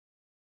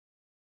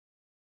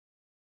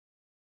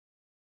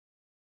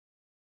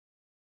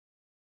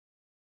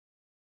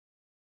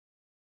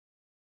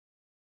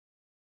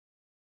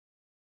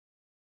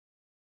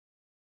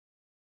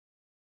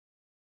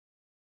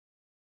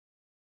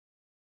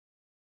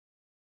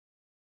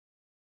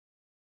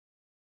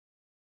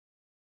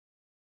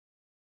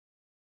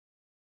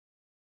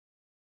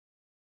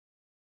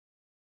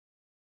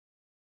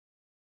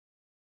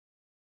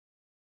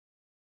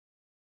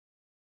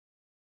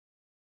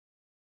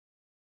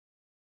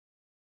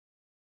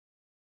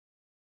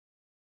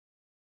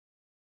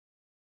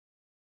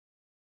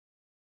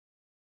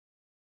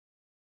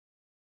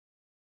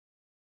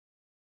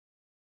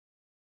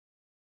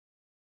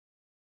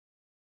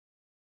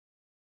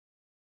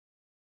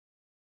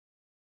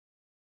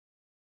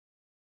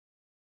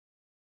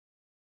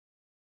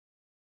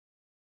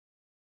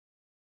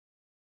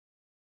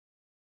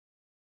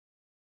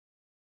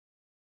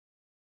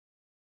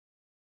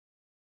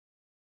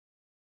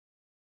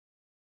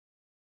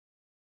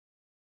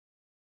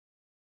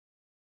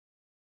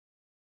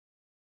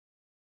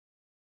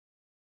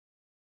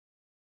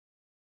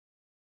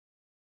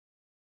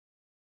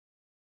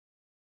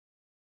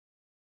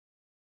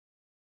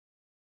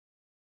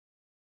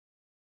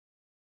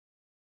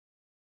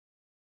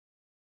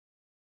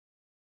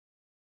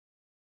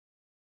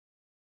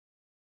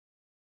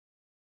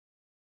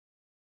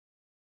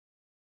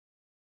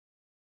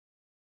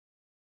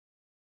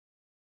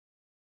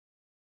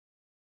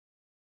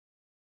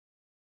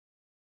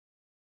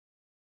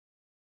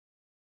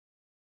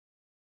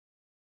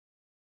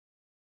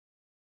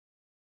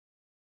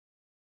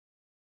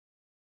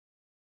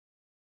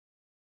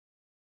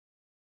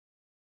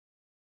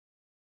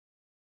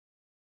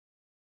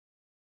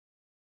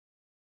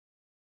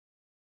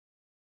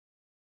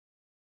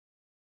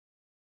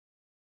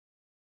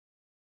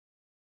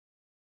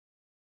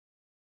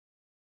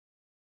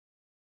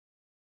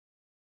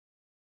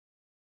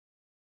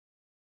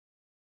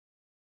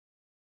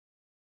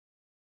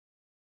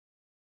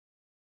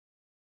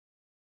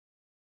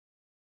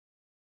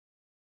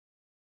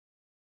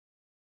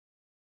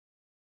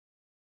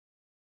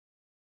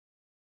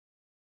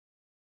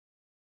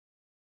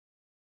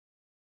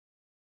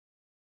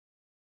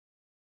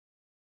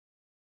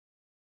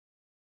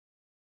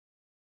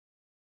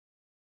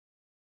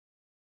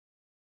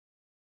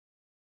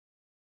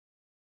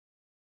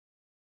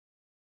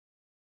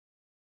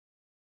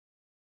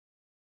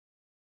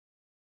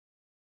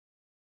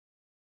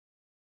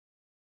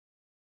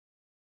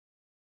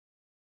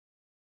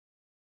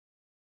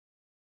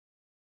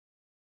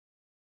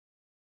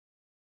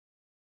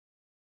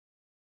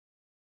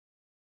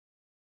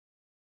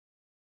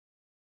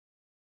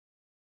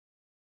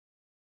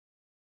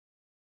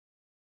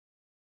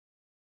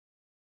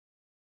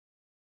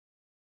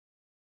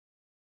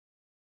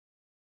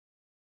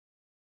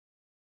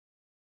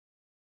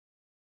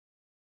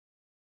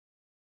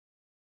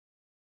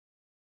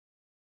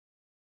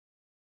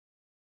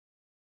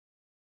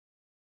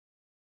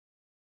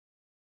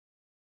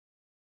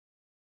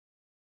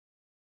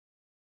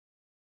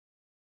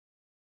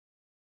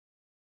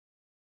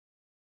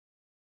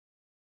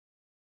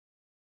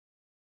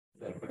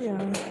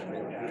Yeah.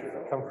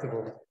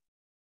 Comfortable.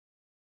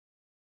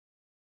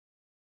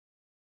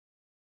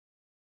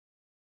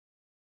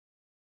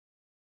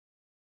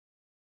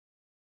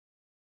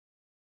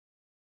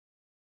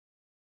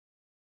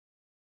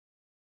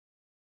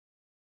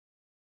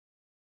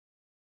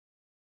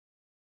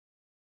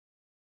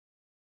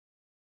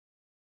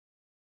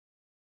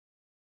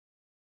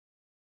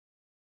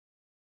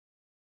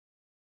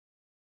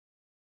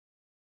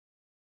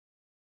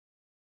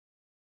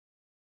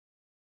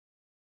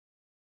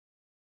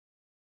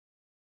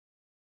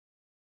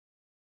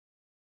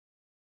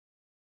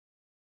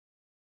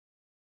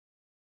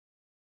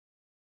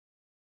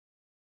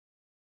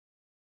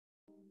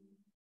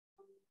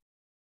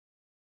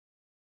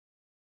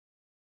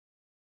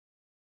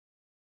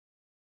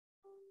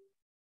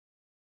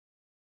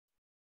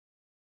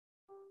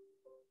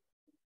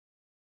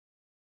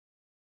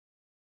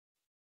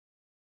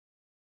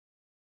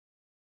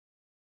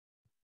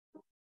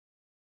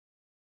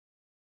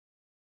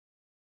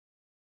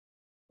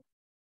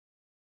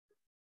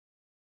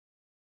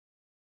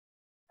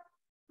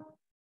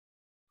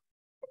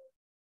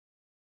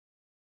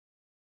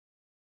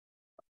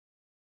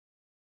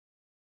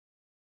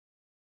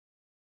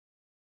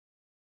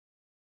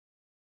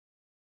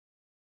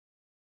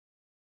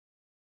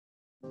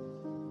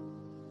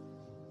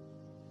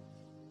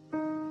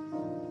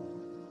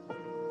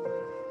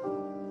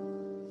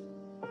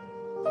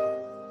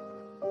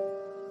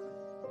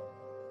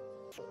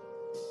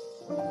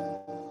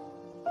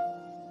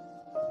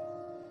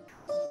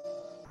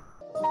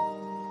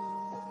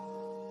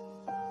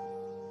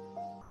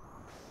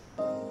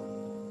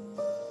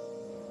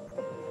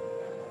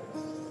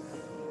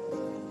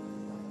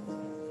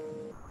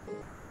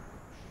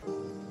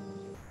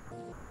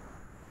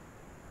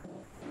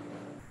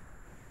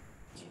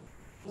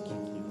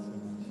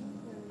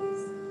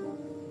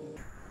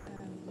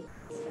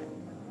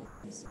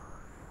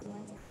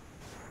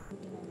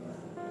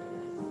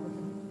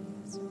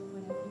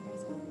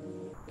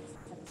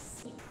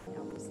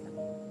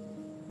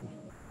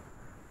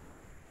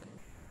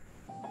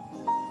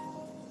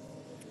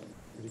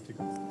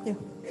 Yeah.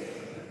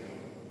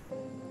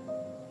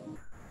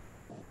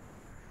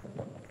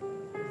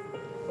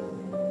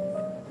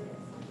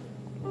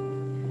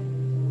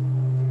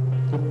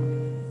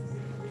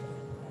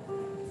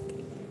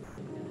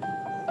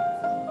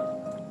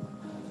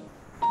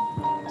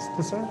 Is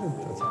this on?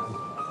 That's on.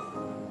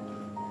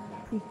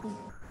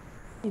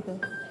 Either.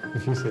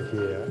 If you sit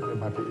here, it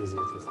might be easier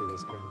to see the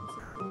screen.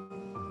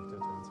 Don't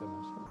turn so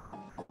much.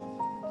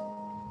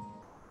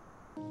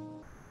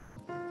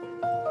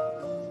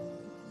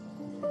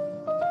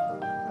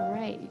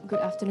 Good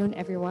afternoon,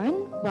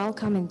 everyone.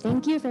 Welcome and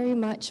thank you very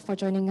much for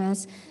joining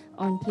us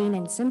on Plain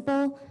and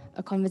Simple,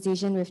 a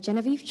conversation with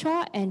Genevieve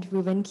Chua and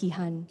Reuben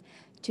Keehan.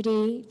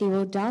 Today, they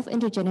will delve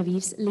into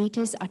Genevieve's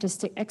latest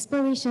artistic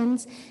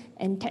explorations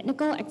and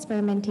technical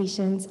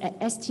experimentations at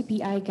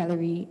STPI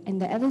Gallery and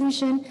the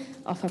evolution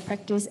of her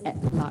practice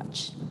at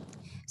large.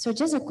 So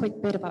just a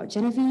quick bit about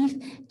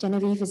Genevieve.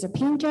 Genevieve is a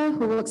painter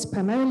who works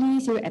primarily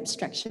through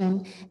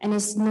abstraction and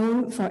is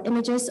known for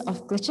images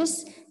of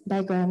glitches,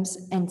 diagrams,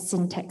 and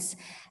syntax,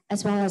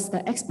 as well as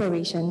the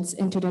explorations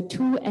into the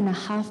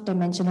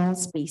 2.5-dimensional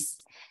space.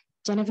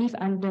 Genevieve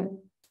undertook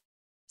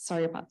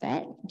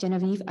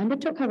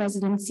her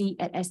residency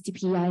at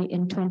STPI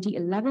in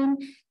 2011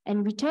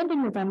 and returned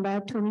in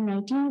November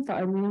 2019 for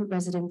a new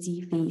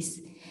residency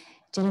phase.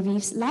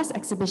 Genevieve's last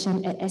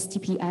exhibition at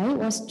STPI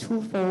was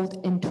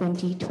twofold in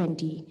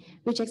 2020,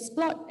 which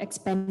explored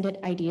expanded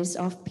ideas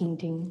of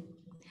painting.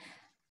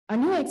 Our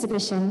new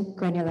exhibition,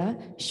 Granular,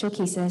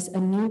 showcases a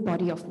new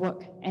body of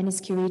work and is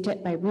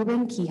curated by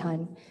Reuben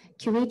Keehan,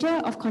 curator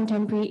of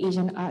contemporary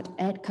Asian art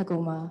at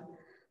QAGOMA.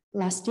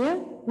 Last year,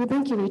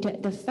 Reuben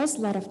curated the first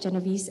lot of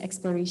Genevieve's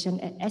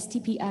exploration at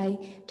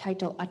STPI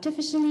titled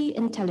Artificially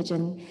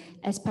Intelligent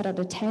as part of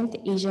the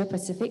 10th Asia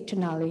Pacific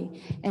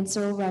Triennale. And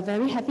so we're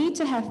very happy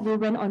to have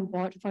Reuben on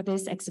board for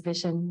this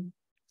exhibition.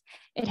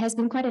 It has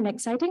been quite an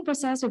exciting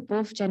process with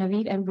both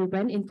Genevieve and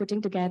Reuben in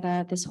putting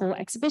together this whole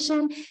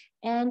exhibition,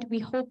 and we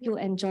hope you'll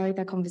enjoy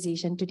the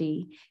conversation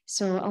today.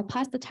 So I'll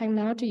pass the time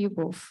now to you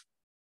both.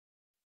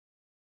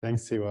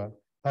 Thanks, Siwa.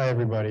 Hi,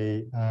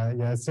 everybody.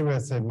 Yeah, as Siwa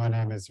said, my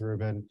name is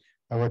Reuben.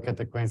 I work at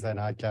the Queensland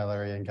Art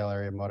Gallery and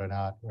Gallery of Modern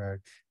Art,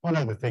 where one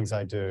of the things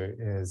I do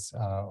is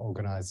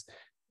organize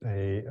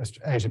the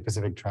Asia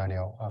Pacific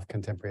Triennial of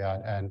Contemporary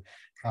Art. And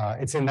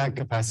it's in that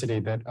capacity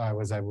that I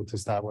was able to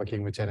start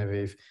working with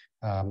Genevieve,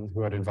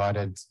 who had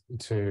invited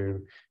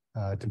to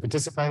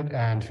participate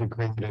and who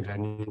created a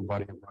new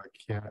body of work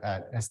here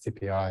at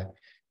STPI.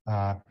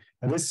 And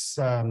this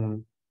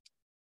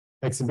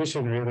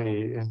exhibition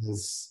really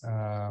is,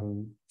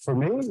 for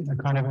me, a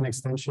kind of an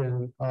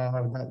extension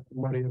of that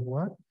body of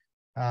work.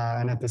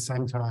 And at the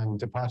same time,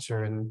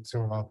 departure into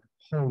a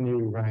whole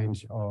new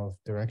range of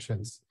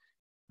directions.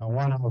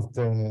 One of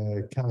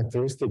the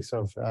characteristics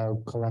of our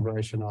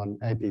collaboration on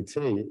APT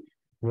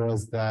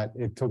was that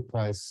it took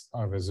place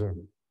over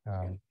Zoom.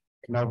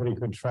 Nobody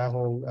could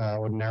travel.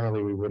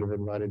 Ordinarily, we would have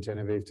invited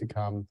Genevieve to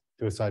come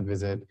do a site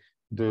visit.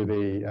 do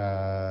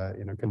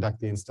the, conduct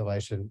the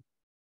installation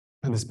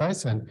in the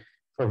space. And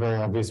for very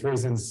obvious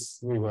reasons,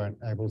 we weren't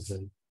able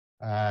to.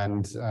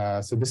 And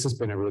so this has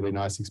been a really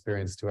nice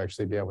experience to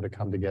actually be able to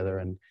come together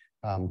and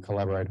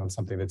collaborate on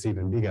something that's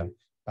even bigger,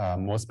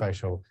 more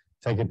spatial,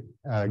 take it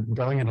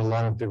going in a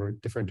lot of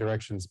different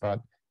directions,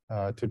 but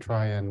to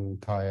try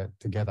and tie it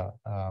together.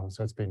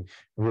 So it's been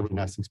a really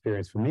nice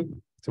experience for me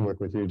to work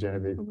with you,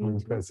 Genevieve, in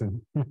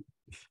person.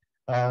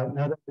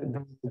 Now,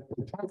 the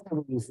talk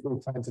that we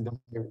plan to do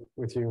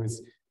with you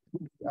is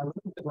a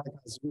little bit like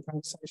our Zoom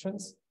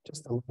conversations,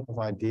 just a lot of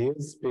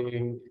ideas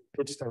being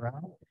pitched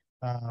around.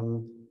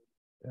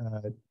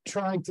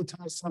 Trying to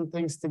tie some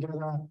things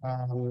together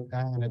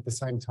and at the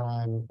same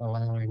time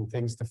allowing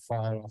things to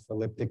fire off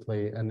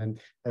elliptically, and then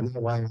in that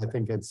way I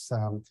think it's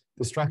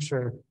the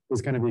structure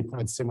is going to be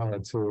quite similar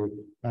to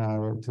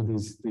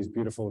these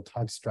beautiful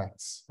type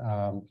strats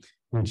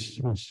which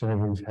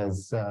Genevieve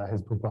has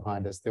put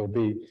behind us. There'll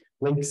be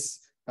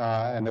links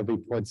and there'll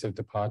be points of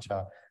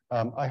departure.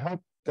 I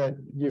hope that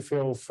you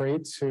feel free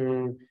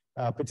to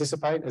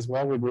participate as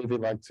well. We'd really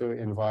like to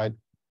invite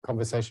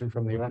conversation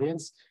from the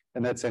audience.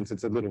 In that sense,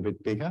 it's a little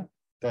bit bigger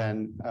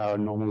than our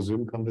normal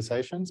Zoom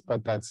conversations,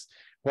 but that's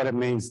what it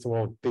means to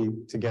all be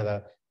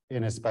together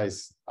in a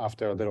space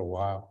after a little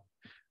while.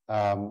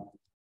 I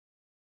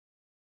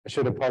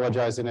should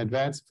apologize in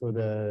advance for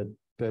the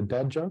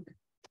dad joke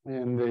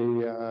in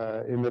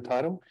the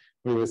title.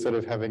 We were sort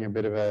of having a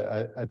bit of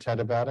a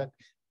chat about it,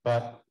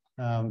 but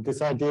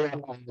this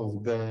idea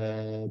of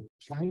the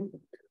plane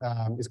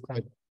is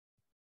quite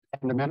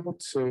fundamental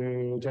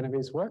to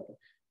Genevieve's work.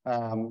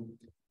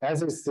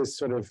 As is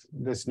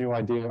this new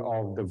idea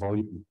of the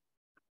volume,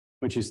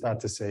 which you start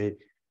to see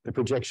the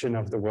projection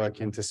of the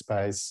work into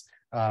space,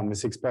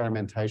 this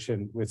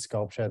experimentation with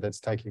sculpture that's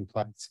taking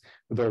place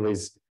with all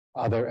these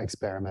other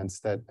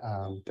experiments that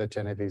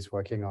Genevieve's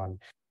working on.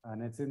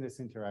 And it's in this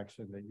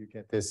interaction that you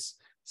get this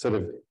sort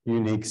of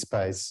unique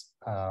space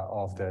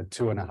of the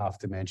 2.5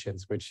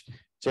 dimensions, which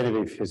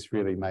Genevieve has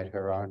really made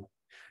her own.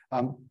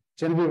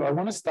 Genevieve, I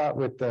want to start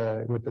with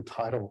the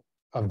title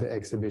of the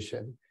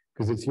exhibition,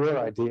 because it's your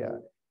idea.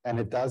 And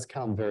it does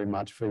come very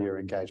much for your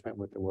engagement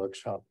with the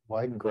workshop.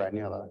 Why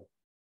granular?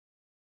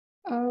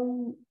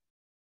 Well,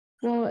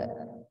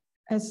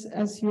 as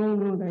you all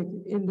know, like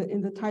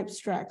in the type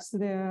strats,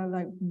 there are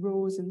like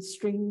rows and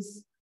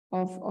strings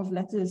of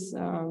letters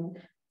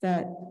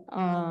that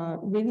are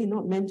really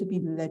not meant to be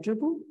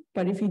legible.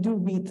 But if you do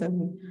read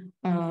them,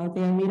 they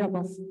are made up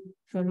of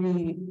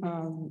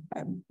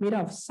made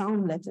up of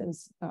sound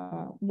letters,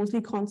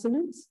 mostly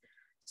consonants.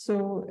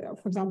 So,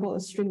 for example, a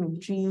string of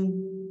G,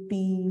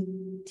 B,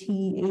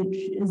 T,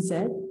 H,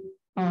 Z,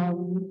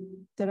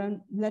 there are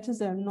letters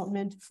that are not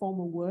meant to form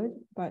a word,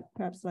 but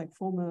perhaps like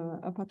form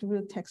a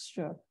particular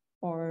texture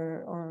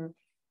or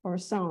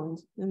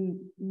sound. And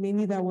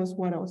mainly that was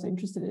what I was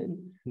interested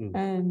in.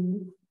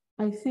 And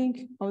I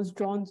think I was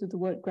drawn to the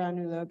word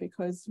granular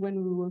because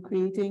when we were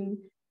creating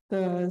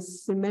the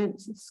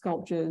cement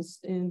sculptures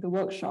in the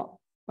workshop,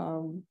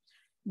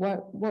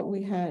 what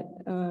we had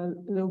a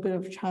little bit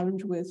of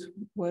challenge with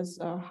was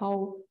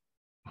how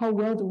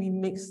well do we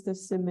mix the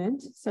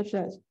cement such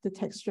that the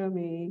texture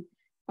may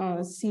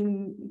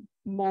seem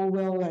more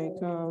well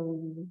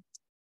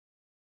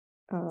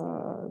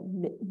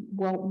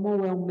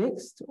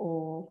mixed,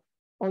 or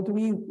do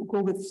we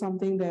go with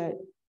something that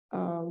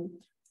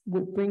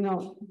would bring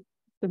out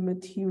the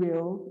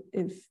material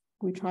if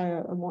we try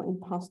a more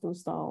impasto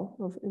style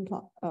of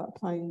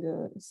applying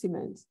the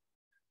cement.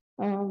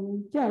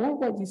 Yeah, I like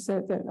what you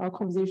said, that our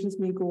conversations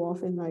may go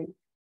off in like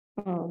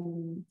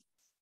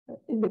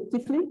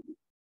elliptically,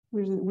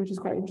 which is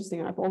quite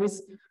interesting. I've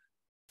always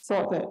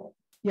thought that,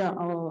 yeah,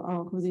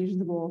 our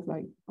conversations go off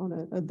like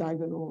on a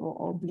diagonal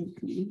or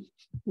obliquely,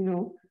 you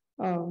know,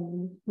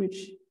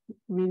 which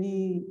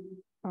really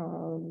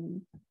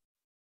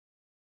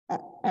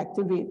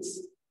activates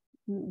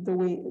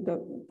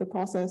the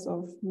process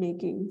of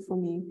making for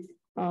me,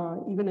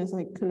 even as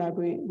I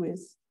collaborate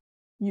with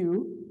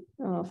you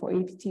for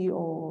APT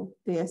or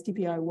the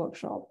STPI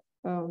workshop.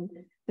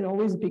 It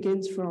always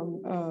begins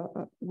from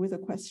with a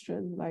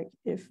question, like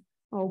if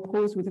I'll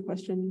pose with a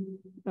question,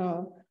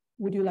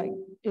 would you like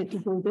it to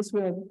go this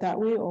way or that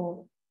way,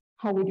 or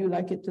how would you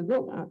like it to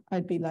look?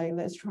 I'd be like,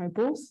 let's try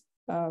both.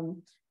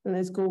 And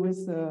let's go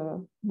with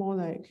the more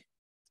like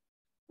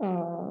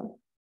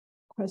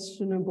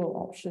questionable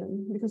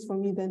option, because for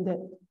me then that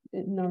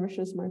it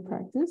nourishes my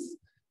practice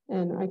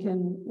and I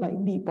can like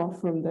leap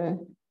off from there.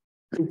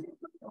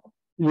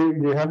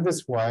 You have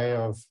this way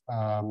of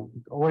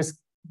always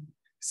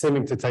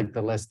seeming to take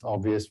the less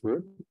obvious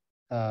route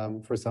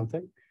for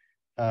something.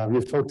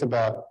 You've talked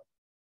about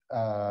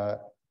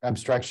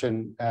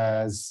abstraction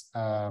as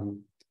a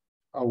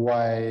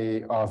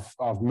way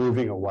of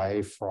moving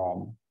away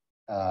from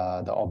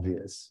the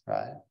obvious,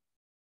 right?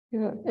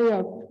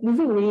 Yeah,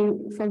 moving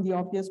away from the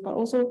obvious, but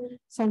also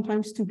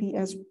sometimes to be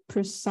as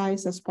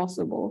precise as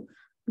possible.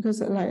 Because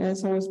like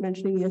as I was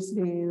mentioning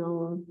yesterday in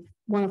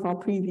one of our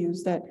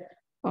previews, that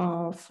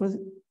for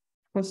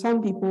for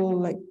some people,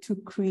 like to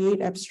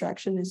create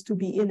abstraction is to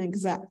be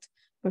inexact.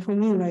 But for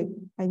me, like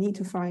I need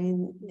to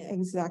find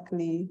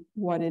exactly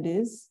what it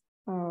is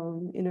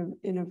in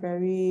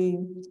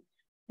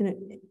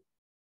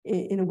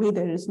a way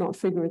that is not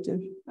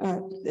figurative.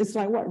 It's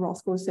like what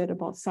Roscoe said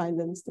about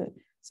silence, that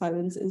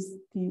silence is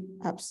the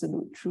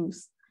absolute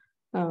truth.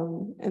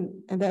 And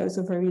that was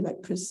a very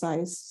like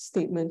precise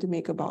statement to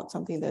make about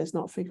something that is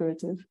not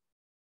figurative.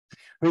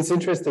 It's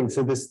interesting.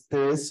 So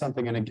there is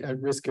something, and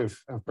at risk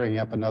of bringing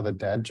up another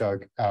dad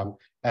joke,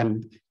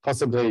 and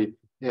possibly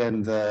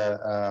in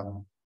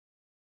the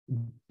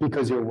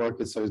because your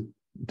work is so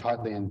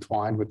tightly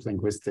entwined with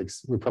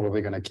linguistics, we're probably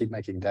going to keep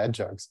making dad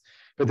jokes.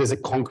 But there's a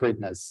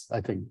concreteness,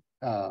 I think,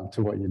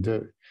 to what you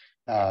do,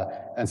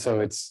 and so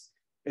it's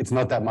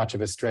not that much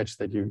of a stretch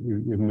that you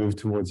move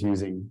towards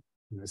using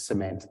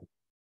cement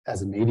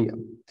as a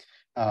medium.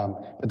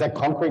 But that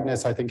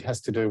concreteness, I think,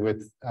 has to do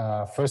with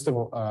first of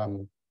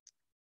all,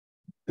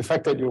 the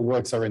fact that your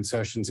works are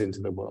insertions into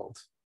the world,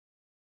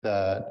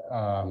 that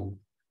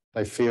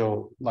they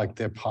feel like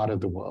they're part of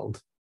the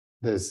world.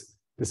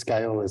 The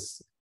scale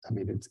is, I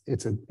mean,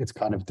 it's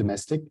kind of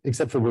domestic,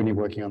 except for when you're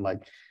working on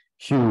like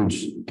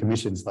huge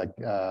commissions, like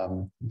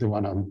the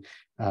one on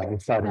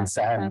Flood and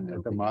Sand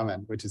at the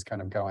moment, which is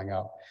kind of going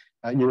up.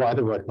 You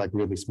either work like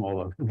really small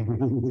or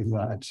really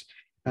large,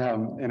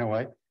 in a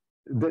way.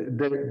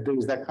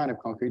 There's that kind of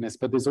concreteness,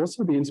 but there's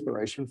also the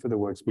inspiration for the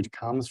works which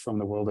comes from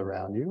the world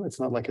around you. It's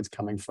not like it's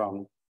coming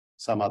from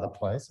some other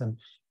place. And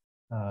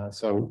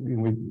so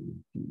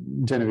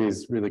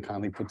Genevieve's really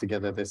kindly put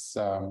together this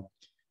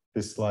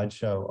this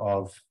slideshow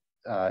of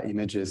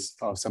images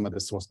of some of the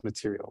source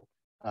material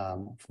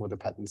for the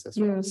patterns as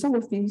well. Yeah, some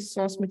of these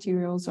source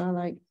materials are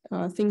like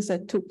things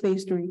that took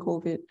place during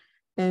COVID.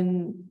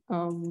 And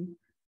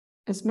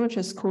as much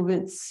as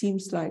COVID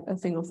seems like a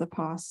thing of the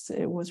past,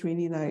 it was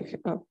really like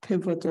a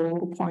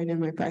pivotal point in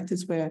my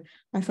practice where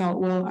I felt,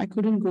 well, I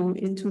couldn't go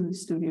into the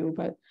studio,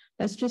 but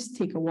let's just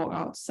take a walk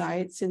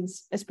outside,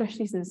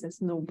 especially since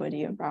there's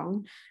nobody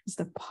around. It's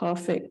the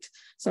perfect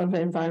sort of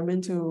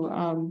environment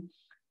to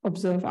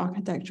observe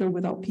architecture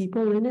without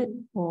people in it,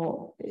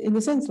 or in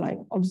a sense, like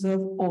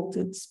observe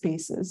altered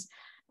spaces.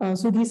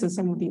 So these are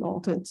some of the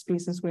altered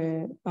spaces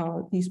where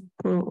these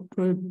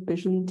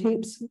prohibition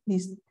tapes,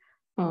 these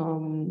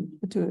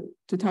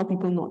to tell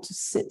people not to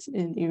sit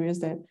in areas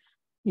that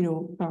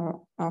are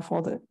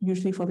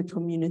usually for the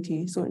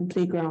community. So in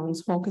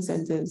playgrounds, hawker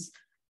centers,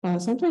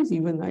 sometimes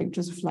even like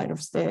just a flight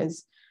of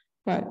stairs.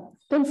 But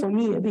then for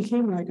me, it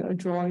became like a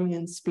drawing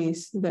in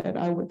space that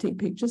I would take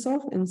pictures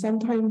of, and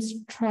sometimes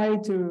try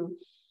to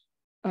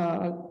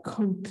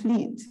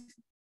complete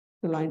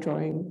the line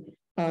drawing,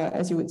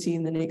 as you would see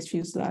in the next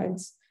few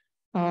slides.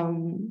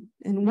 And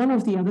one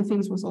of the other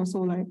things was also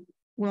like,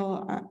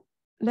 well,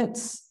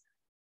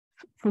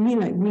 for me,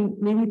 like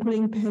maybe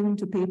putting pen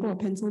to paper or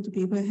pencil to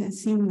paper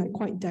has seemed like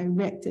quite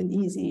direct and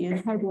easy.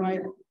 And how do I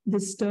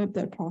disturb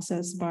that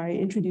process by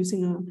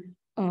introducing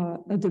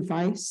a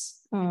device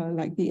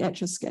like the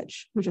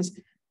Etch-a-Sketch, which is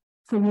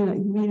for me like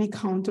really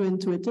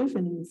counterintuitive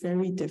and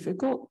very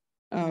difficult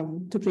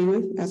to play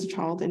with as a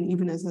child and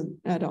even as an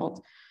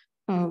adult.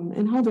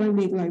 And how do I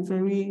make like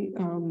very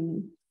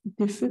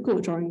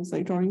difficult drawings,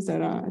 like drawings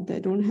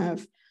that don't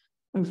have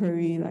a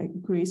very like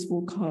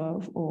graceful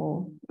curve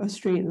or a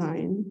straight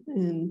line,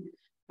 and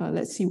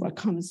let's see what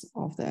comes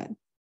of that.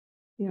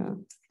 Yeah,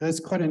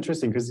 that's quite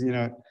interesting because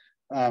like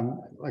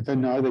I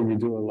know that you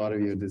do a lot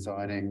of your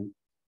designing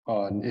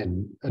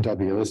in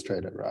Adobe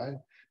Illustrator, right?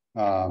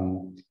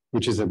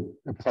 Which is a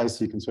place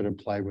you can sort of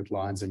play with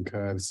lines and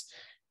curves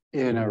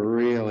in a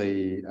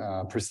really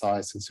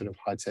precise and sort of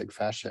high-tech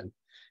fashion.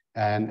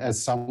 And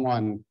as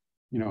someone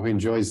who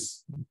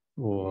enjoys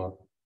or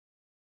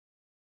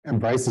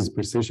embraces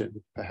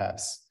precision,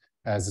 perhaps,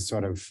 as a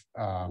sort of,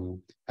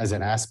 as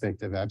an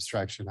aspect of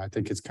abstraction, I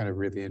think it's kind of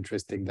really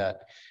interesting that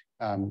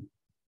you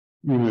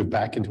move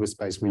back into a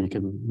space where you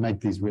can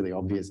make these really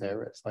obvious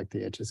errors, like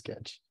the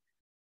Etch-a-Sketch.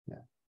 Yeah.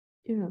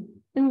 Yeah.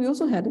 And we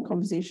also had a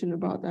conversation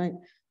about like,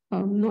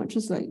 not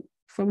just like,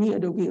 for me,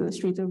 Adobe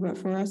Illustrator, but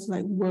for us,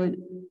 like word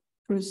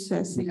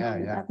processing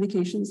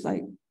applications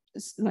like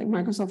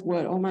Microsoft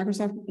Word or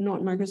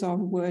not Microsoft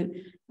Word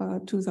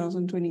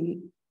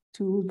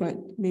 2022, but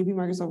maybe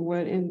Microsoft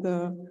Word in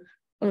the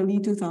early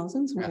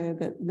 2000s, where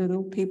that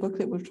little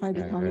paperclip will try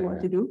to tell you what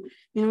to do.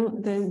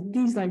 Then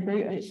these like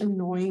very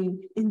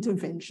annoying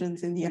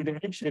interventions in the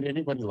application. Did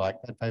anybody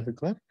like that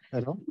paperclip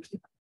at all?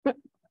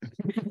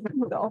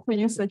 Would offer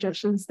you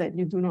suggestions that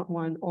you do not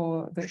want,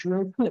 or the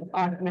little clip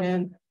art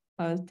man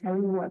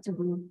telling you what to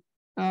do.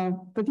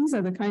 But these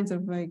are the kinds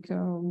of like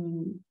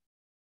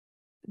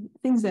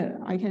things that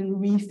I can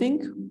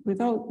rethink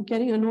without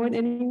getting annoyed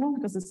anymore,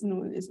 because it's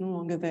no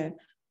longer there.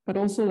 But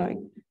also like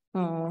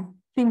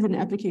things in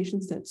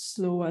applications that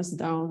slow us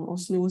down or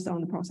slows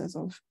down the process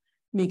of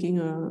making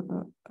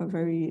a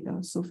very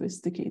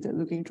sophisticated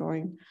looking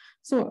drawing.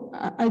 So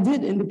I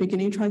did in the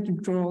beginning try to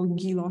draw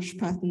guilloche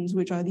patterns,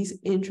 which are these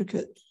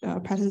intricate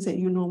patterns that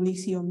you normally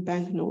see on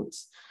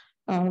banknotes.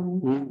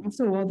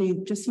 After a while, they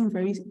just seem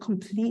very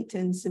complete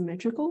and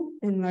symmetrical.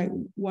 And like,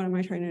 what am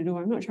I trying to do?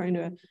 I'm not trying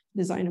to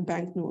design a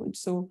banknote.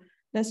 So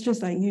let's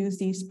just like use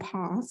these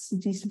paths,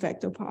 these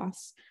vector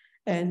paths,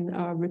 and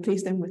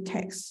replace them with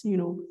text,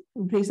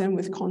 replace them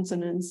with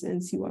consonants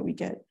and see what we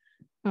get.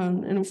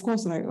 And of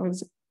course, like I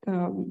was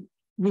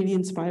really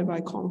inspired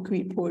by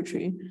concrete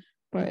poetry,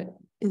 but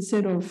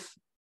instead of,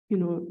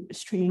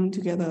 stringing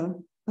together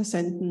a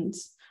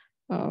sentence,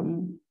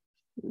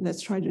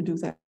 let's try to do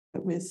that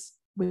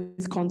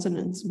with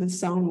consonants, with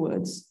sound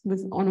words,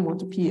 with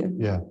onomatopoeia.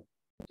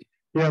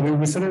 Yeah,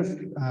 we sort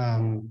of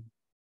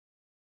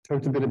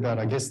talked a bit about,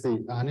 I guess,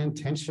 the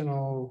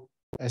unintentional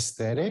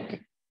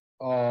aesthetic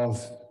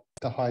of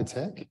the high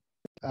tech.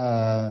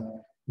 There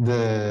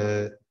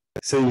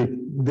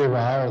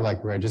are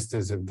like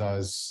registers of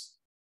those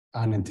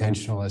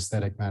unintentional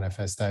aesthetic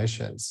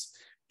manifestations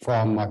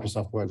from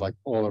Microsoft Word, like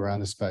all around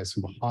the space.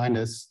 And behind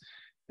us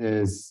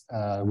is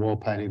wall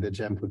painting that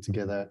Jen put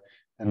together.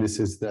 And this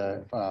is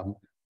the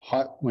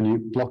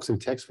blocks of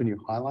text when you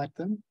highlight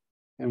them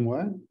in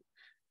Word.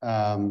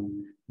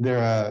 There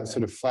are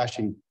sort of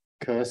flashing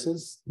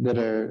cursors that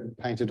are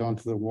painted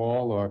onto the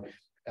wall, or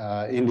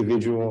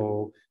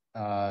individual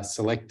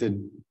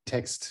selected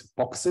text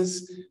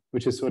boxes,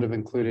 which is sort of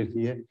included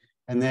here.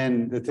 And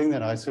then the thing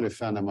that I sort of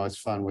found the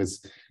most fun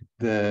was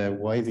the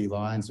wavy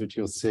lines, which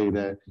you'll see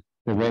the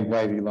red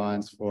wavy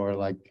lines for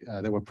like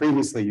that were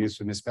previously used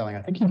for misspelling.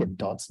 I think you get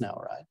dots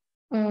now, right?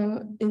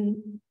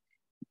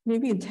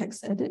 Maybe in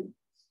text edit.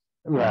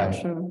 Right.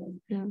 Sure.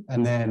 Yeah.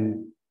 And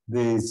then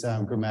these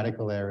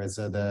grammatical errors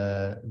are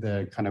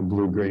the kind of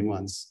blue-green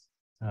ones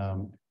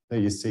that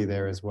you see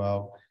there as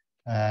well.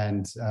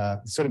 And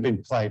sort of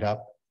been played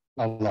up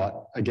a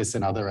lot, I guess,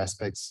 in other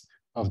aspects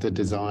of the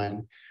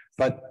design.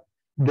 But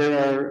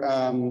there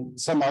are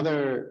some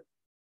other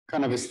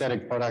kind of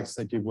aesthetic products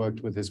that you've worked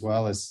with as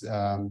well as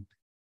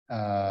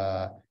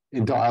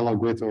in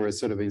dialogue with, or as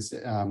sort of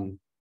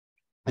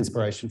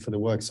inspiration for the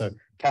work. So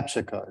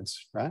capture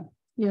codes, right?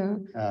 Yeah.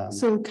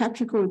 So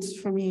capture codes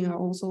for me are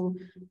also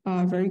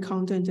very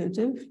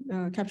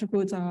counterintuitive. Capture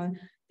codes are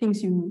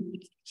things you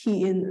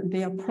key in.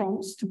 They are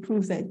prompts to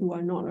prove that you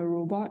are not a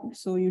robot.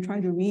 So you try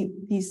to read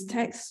these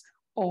texts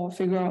or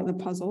figure out the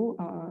puzzle,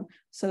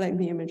 select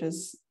the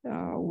images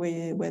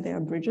where there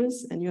are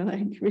bridges, and you're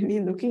like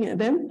really looking at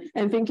them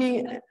and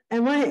thinking,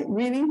 am I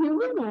really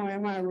human or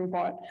am I a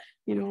robot?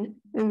 And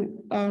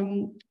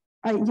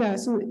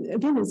so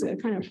again, it's a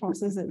kind of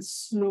process that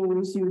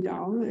slows you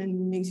down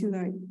and makes you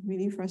like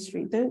really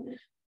frustrated.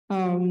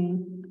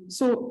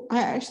 So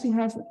I actually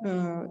have,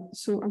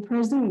 I'm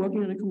presently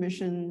working on a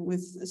commission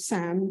with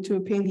Sam to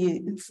paint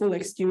the full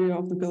exterior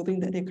of the building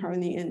that they're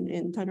currently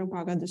in Tanjong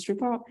Pagar District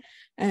Park.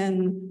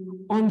 And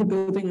on the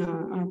building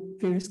are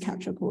various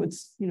capture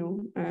codes,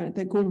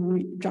 that go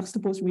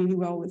juxtaposed really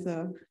well with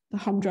the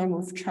humdrum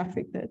of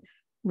traffic that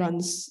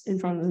runs in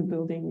front of the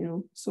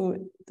building, So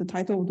the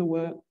title of the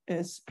work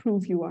is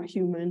Prove You Are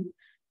Human,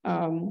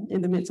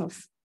 in the midst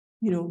of,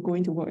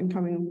 going to work and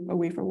coming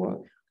away from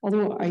work.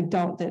 Although I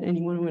doubt that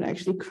anyone would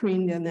actually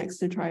crane their necks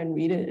to try and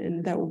read it,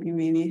 and that would be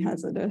really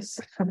hazardous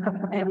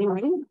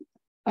anyway.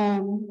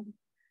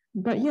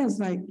 But yes,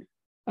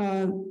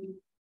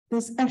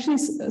 there's actually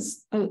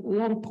a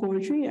lot of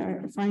poetry I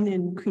find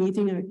in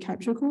creating a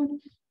capture code.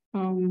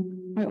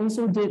 I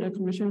also did a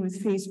commission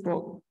with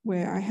Facebook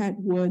where I had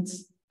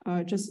words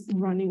just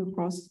running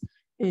across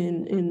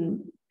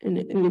in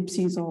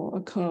ellipses or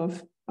a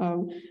curve.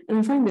 And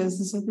I find there's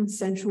a certain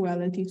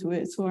sensuality to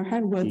it. So I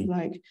had words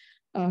like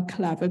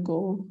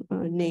clavicle,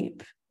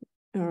 nape,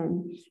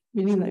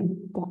 really like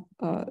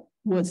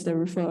words that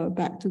refer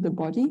back to the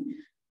body.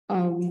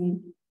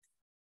 And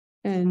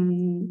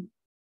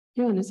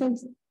yeah, in a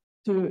sense,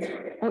 or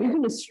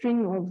even a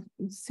string of,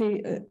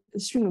 say, a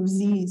string of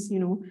Z's,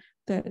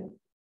 that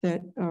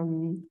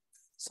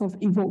sort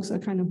of evokes a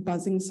kind of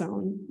buzzing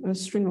sound, a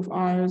string of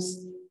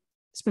R's,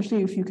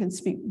 especially if you can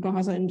speak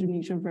Bahasa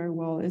Indonesia very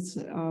well. It's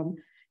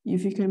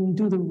if you can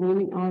do the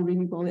rolling R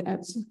really well, it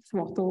adds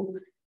throttle,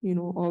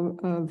 or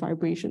a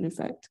vibration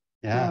effect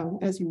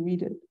as you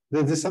read it.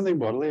 There's something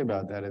bodily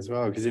about that as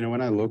well, because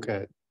when I look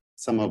at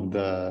some of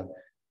the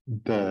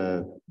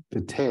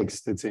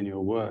text that's in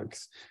your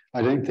works,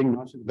 I don't think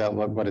much about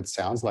what it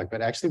sounds like,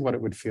 but actually what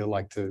it would feel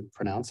like to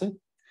pronounce it.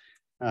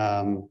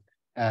 And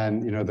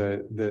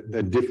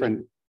the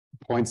different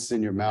points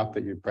in your mouth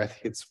that your breath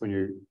hits when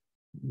you're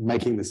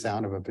making the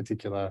sound of a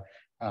particular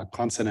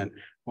consonant,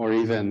 or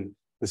even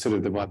the sort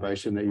of the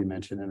vibration that you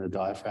mentioned in the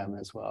diaphragm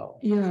as well.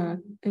 Yeah,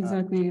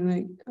 exactly.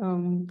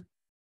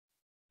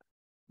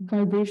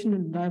 Vibration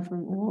in the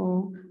diaphragm.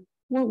 Or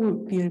what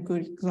would be a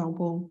good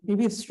example?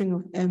 Maybe a string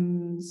of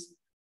M's.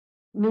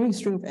 Maybe a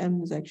string of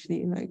M's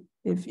actually. Like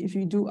if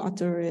you do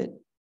utter it,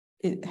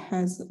 it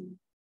has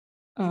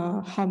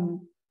a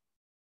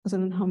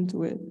certain hum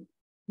to it.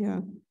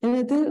 Yeah,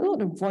 and there are a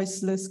lot of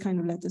voiceless kind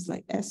of letters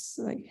like S.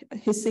 Like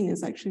hissing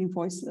is actually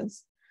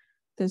voiceless.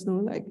 There's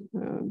no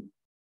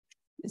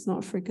it's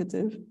not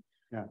fricative.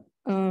 Yeah.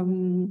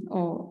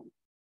 Or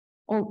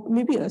or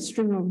maybe a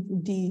string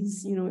of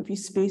Ds, you know, if you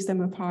space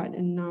them apart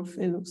enough,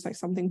 it looks like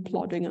something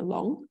plodding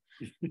along.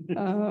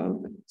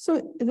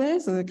 So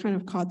there's a kind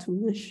of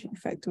cartoonish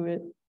effect to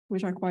it,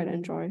 which I quite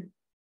enjoy,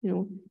 you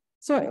know.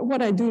 So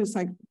what I do is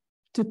like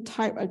to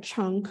type a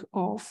chunk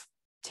of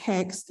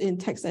text in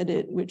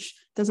TextEdit, which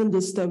doesn't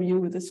disturb you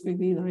with the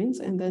squiggly lines,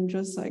 and then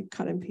just like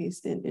cut and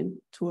paste it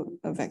into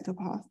a vector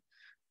path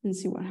and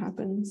see what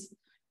happens.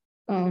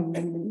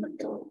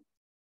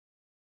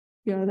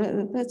 Yeah,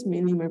 that's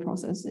mainly my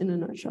process in a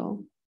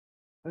nutshell.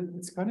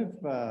 It's kind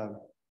of,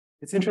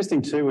 it's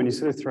interesting too when you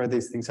sort of throw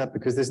these things up,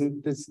 because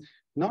there's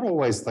not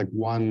always like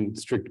one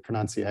strict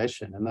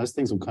pronunciation, and those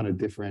things will kind of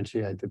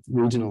differentiate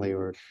regionally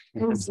or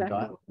in terms of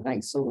dialect.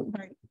 Like, so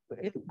like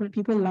when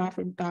people laugh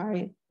and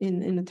die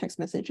in the text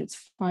message,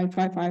 it's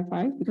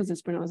 5555 because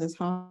it's pronounced as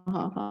ha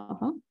ha ha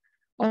ha.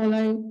 Or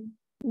like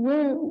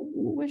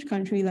which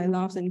country like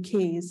laughs in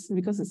K's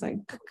because it's like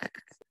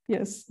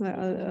yes, like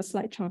a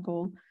slight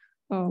chuckle.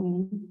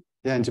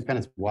 Yeah, in Japan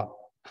it's what?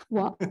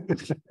 What?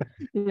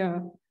 Yeah.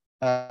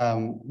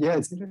 Yeah,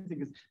 it's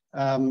interesting.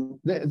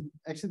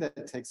 Actually,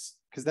 that text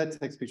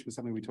speech was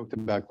something we talked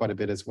about quite a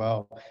bit as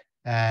well.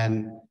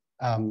 And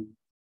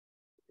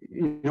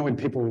you know, when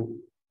people,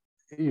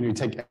 you know,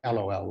 take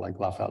LOL, like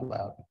laugh out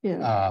loud,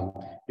 yeah.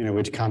 You know,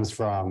 which comes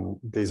from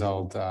these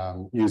old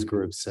news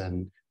groups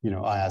and, you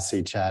know,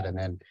 IRC chat, and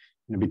then,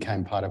 you know,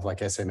 became part of like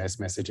SMS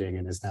messaging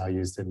and is now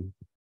used in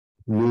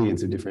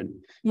millions of different.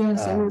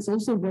 Yes, and it's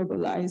also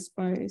verbalized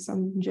by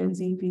some Gen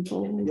Z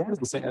people. Yeah,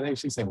 they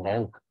actually say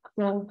lol.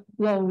 Well,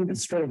 with a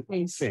straight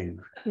face. Thing.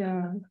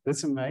 Yeah.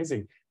 That's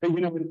amazing. But, you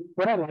know,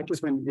 what I like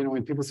is when, you know,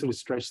 when people sort of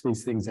stretch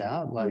these things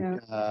out, like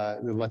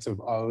with lots of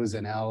O's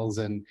and L's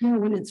and. Yeah,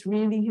 when it's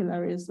really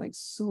hilarious, like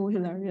so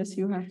hilarious,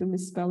 you have to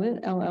misspell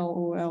it,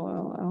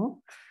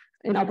 LLOLLL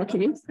in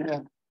uppercase.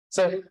 Yeah.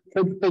 So,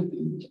 but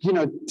you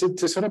know,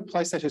 to sort of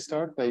place that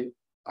historically,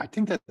 I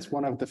think that's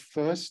one of the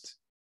first,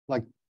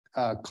 like,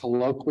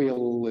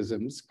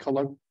 colloquialisms,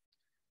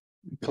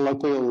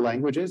 colloquial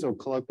languages or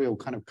colloquial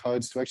kind of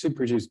codes to actually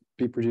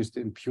be produced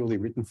in purely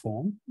written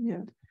form.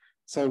 Yeah.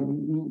 So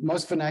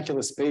most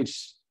vernacular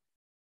speech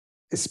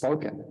is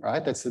spoken,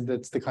 right? That's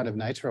the kind of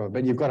nature of it.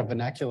 But you've got a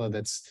vernacular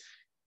that's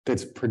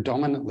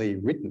predominantly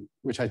written,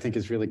 which I think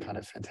is really kind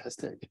of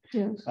fantastic.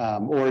 Yes.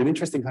 Or an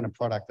interesting kind of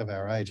product of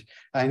our age.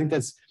 I think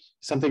that's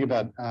something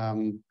about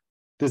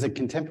there's a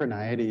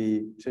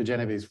contemporaneity to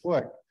Genevieve's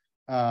work.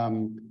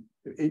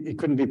 It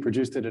couldn't be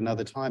produced at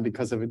another time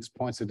because of its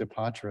points of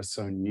departure are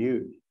so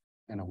new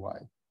in a way.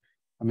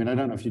 I mean, I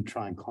don't know if you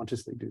try and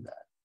consciously do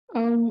that.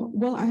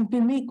 Well, I've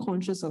been made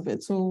conscious of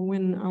it. So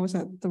when I was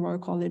at the Royal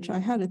College, I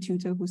had a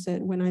tutor who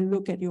said, when I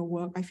look at your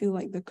work, I feel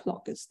like the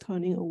clock is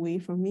turning away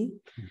from me.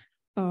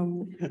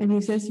 And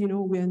he says, you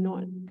know, we're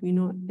not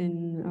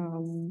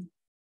in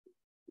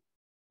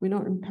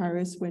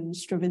Paris when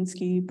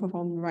Stravinsky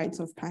performed Rites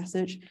of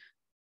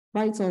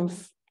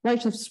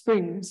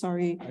Spring,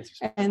 sorry.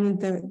 And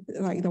there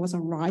was a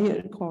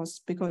riot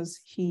caused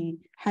because he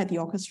had the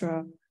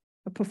orchestra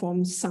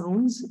perform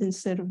sounds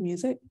instead of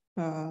music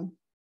to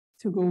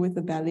go with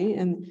the ballet,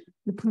 and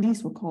the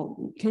police were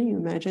called. Can you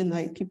imagine,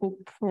 like, people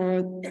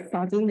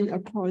starting a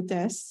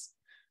protest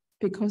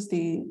because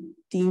they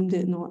deemed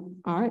it not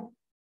art?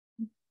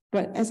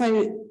 But as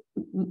I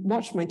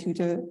watched my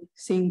tutor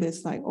saying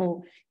this, like,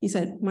 oh, he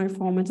said, my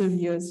formative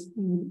years,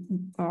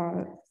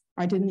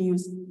 I didn't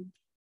use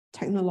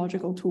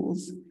technological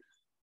tools.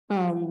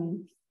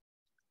 And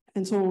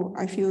so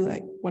I feel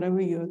like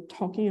whatever you're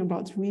talking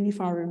about is really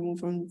far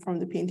removed from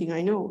the painting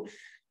I know.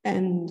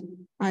 And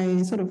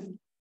I sort of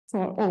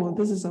thought, oh,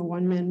 this is a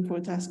one-man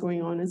protest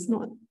going on. It's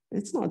not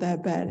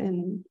that bad.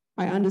 And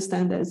I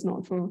understand that it's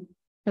not for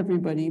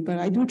everybody, but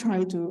I do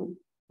try to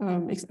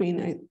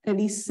explain, at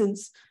least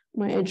since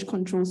my edge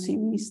control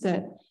series,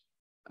 that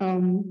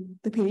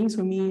the paintings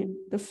for me,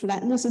 the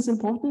flatness is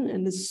important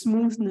and the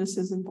smoothness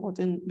is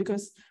important,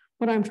 because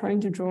what I'm trying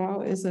to draw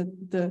out is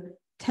the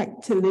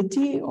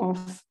tactility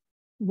of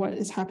what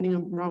is happening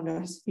around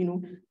us, you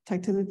know,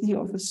 tactility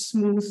of a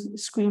smooth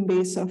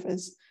screen-based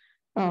surface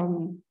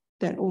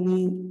that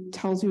only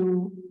tells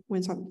you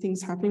when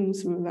something's happening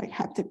through like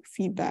haptic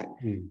feedback.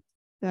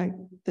 Like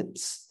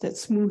that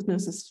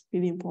smoothness is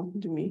really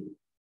important to me.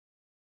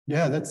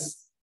 Yeah,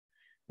 that's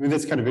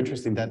kind of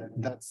interesting,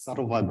 that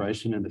subtle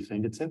vibration in the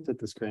fingertip that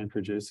the screen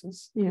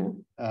produces. Yeah.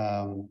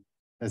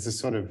 As a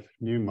sort of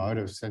new mode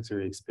of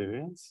sensory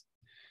experience.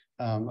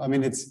 I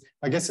mean,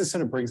 I guess this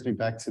sort of brings me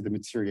back to the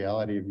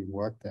materiality of your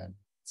work then.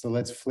 So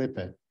let's flip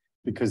it,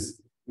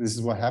 because this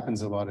is what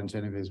happens a lot in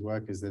Genevieve's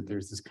work, is that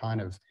there's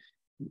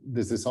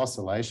this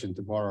oscillation,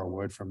 to borrow a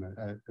word from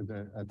a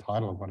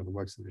title of one of the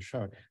works of the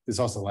show, this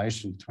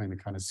oscillation between the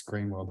kind of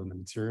screen world and the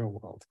material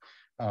world,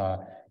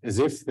 as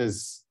if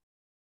there's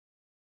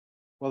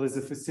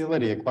a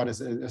facility, quite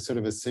a sort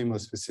of a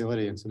seamless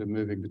facility in sort of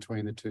moving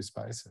between the two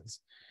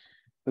spaces.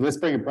 But let's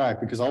bring it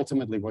back, because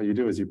ultimately what you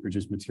do is you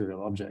produce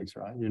material objects,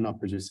 right? You're not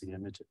producing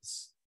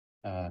images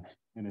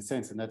in a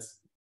sense, and that's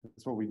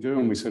what we do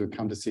when we sort of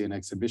come to see an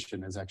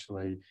exhibition, is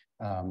actually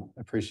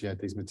appreciate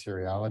these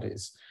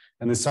materialities.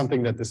 And there's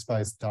something that the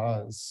space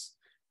does.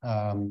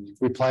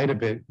 We played a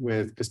bit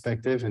with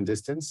perspective and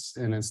distance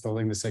in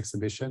installing this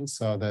exhibition,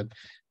 so that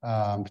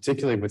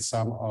particularly with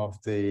some of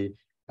the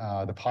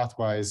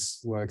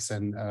pathways works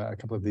and a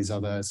couple of these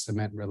other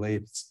cement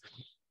reliefs,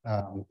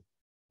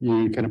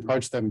 you can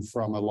approach them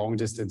from a long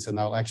distance and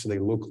they'll actually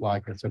look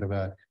like a sort of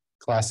a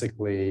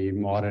classically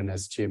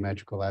modernist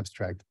geometrical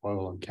abstract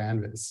oil on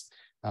canvas.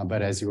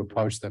 But as you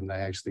approach them, they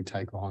actually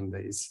take on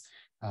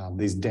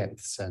these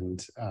depths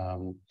and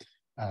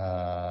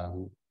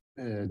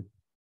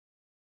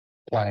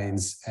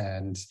planes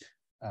and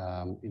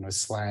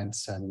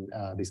slants and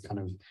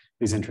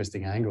these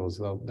interesting angles.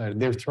 Well,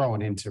 they're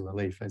thrown into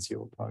relief as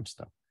you approach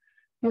them.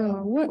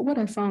 Yeah, what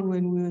I found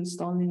when we were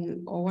installing it,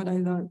 or what I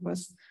learned,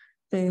 was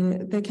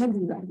there can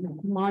be like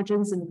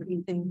margins in the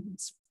painting,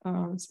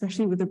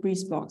 especially with the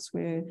breeze blocks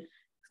where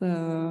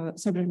the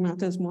subject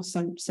matter is more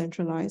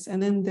centralized,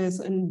 and then there's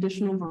an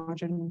additional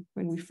margin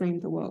when we frame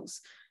the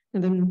works.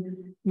 And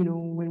then,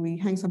 when we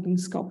hang something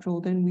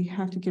sculptural, then we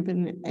have to give it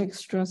an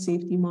extra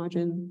safety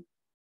margin.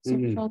 So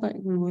I felt like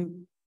we were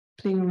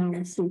playing around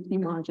with safety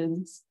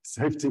margins.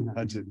 Safety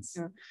margins.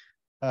 Yeah.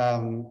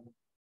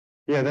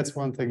 Yeah, that's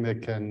one thing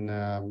that can,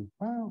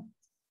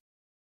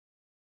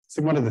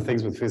 so one of the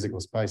things with physical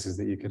space is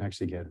that you can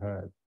actually get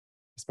hurt.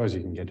 I suppose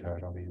you can get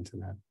hurt on the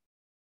internet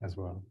as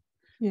well.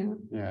 Yeah.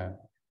 Yeah.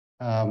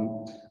 I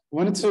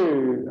wanted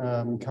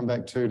to come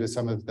back to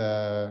some of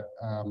the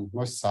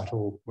most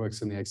subtle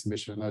works in the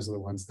exhibition, and those are the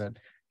ones that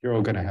you're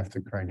all going to have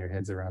to crane your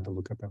heads around to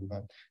look at them.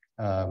 But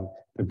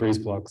the breeze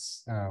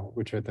blocks,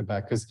 which are at the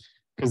back, because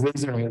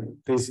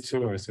these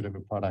two are sort of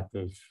a product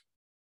of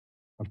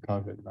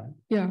COVID, right?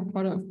 Yeah,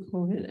 product of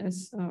COVID.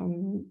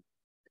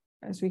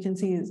 As we can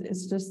see,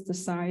 it's just the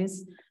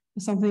size.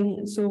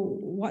 Something. So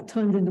what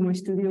turned into my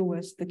studio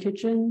was the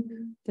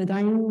kitchen, the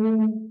dining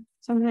room,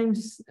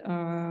 sometimes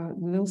the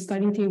little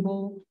study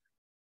table,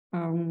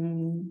 but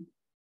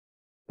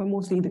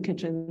mostly the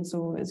kitchen.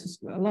 So it's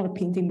just a lot of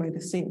painting by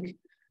the sink.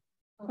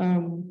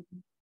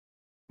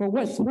 But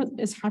what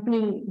is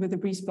happening with the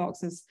breeze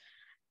blocks is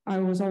I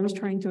was always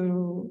trying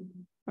to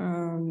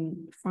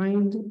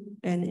find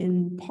an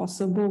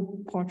impossible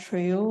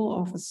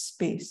portrayal of a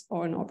space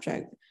or an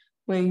object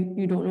where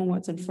you don't know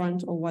what's in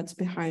front or what's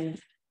behind.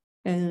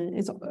 And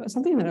it's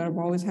something that I've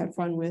always had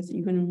fun with,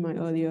 even in my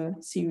earlier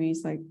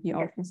series, like the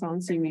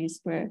ultrasound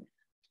series, where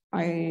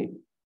I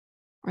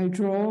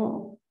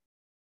draw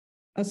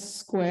a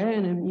square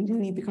and it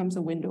immediately becomes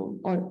a window,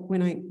 or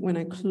when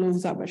I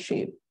close up a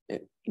shape,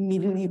 it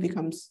immediately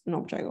becomes an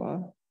object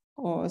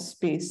or a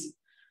space.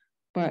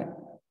 But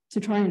to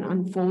try and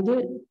unfold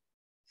it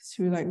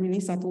through like really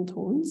subtle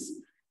tones,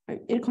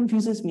 it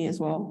confuses me as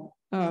well,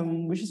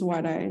 which is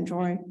what I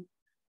enjoy.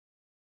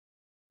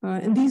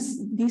 And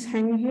these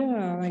hanging here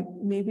are like,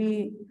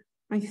 maybe,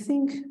 I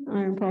think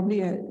I'm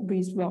probably at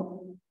breeze block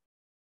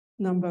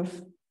number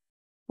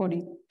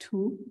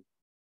 42.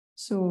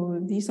 So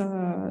these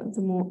are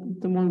the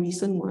more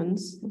recent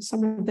ones.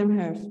 Some of them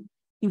have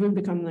even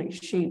become like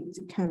shaped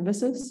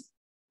canvases.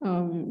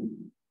 And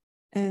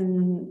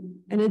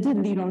it did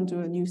lead on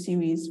to a new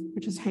series,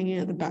 which is hanging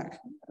at the back.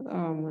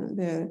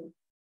 There are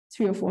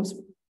 3 or 4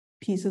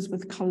 pieces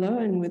with color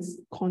and with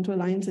contour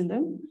lines in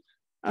them.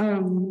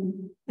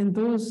 And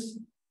those,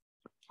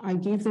 I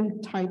gave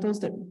them titles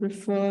that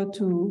refer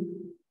to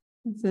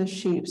the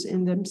shapes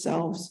in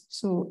themselves.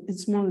 So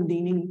it's more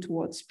leaning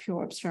towards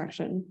pure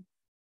abstraction.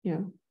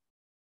 Yeah.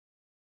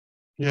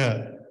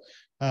 Yeah.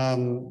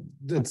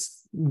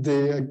 It's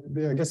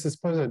I guess I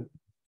suppose a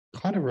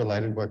kind of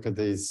related work of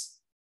these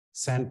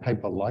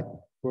sandpaper-like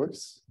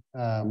works,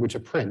 which are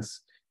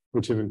prints,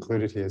 which I've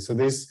included here. So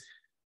there's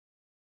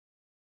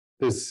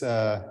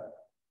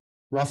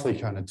roughly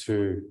kind of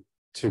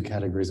two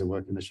categories of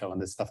work in the show, and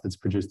there's stuff that's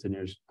produced in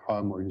your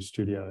home or your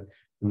studio,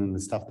 and then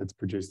the stuff that's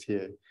produced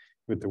here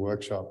with the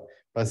workshop.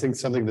 But I think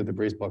something that the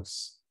breeze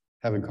blocks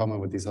have in common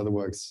with these other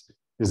works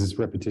is this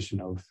repetition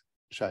of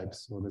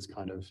shapes, or this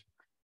kind of...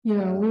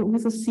 Yeah,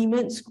 with the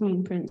cement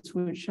screen prints,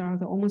 which are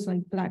almost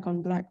like black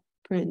on black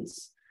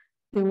prints.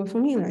 They were for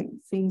me like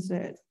drawings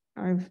that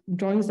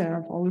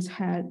I've always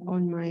had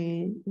on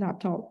my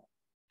laptop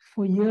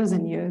for years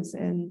and years.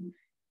 And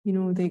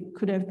they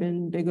could have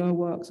been bigger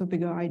works or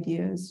bigger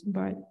ideas,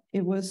 but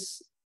it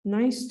was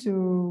nice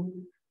to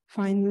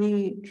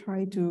finally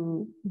try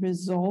to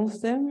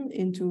resolve them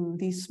into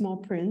these small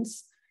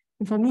prints.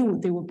 And for me,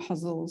 they were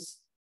puzzles.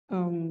 I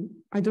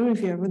don't know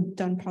if you've ever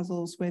done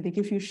puzzles where they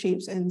give you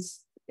shapes and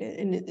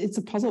it's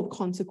a puzzle of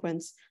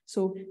consequence.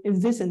 So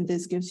if this and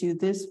this gives you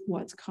this,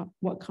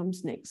 what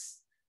comes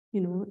next?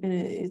 And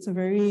it's a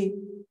very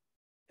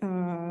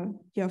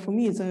for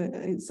me,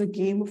 it's a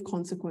game of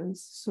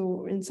consequence.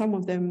 So in some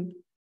of them,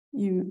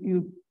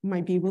 you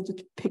might be able to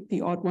pick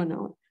the odd one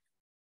out.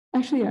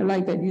 Actually, I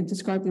like that you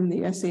described in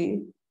the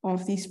essay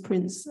of these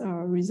prints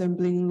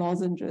resembling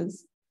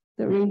lozenges,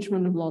 the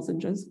arrangement of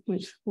lozenges,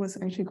 which was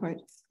actually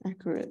quite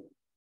accurate.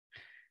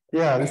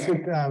 Yeah,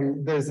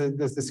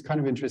 there's this kind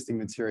of interesting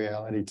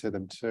materiality to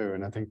them too.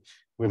 And I think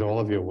with all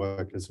of your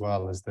work as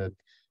well is that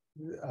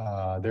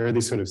there are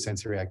these sort of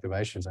sensory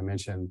activations. I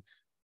mentioned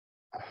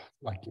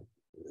like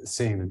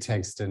seeing the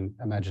text and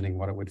imagining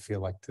what it would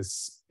feel like to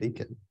speak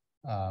it.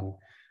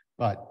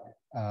 But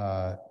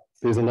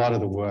there's a lot of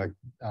the work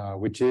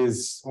which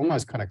is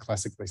almost kind of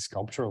classically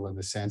sculptural in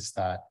the sense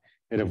that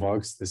it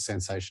evokes the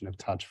sensation of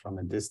touch from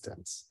a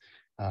distance.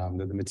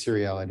 That the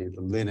materiality of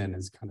the linen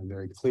is kind of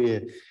very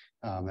clear.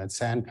 That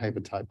sandpaper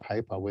type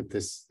paper with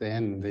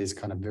these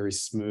kind of very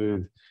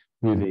smooth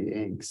UV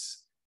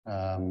inks,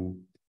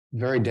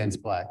 very dense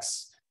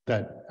blacks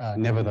that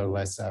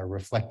nevertheless are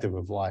reflective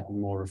of light and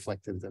more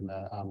reflective than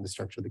the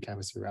structure of the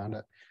canvas around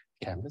it.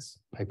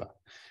 Paper.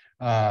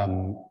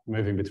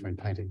 Moving between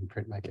painting and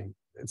printmaking.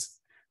 It's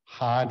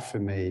hard for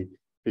me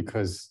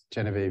because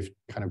Genevieve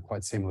kind of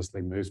quite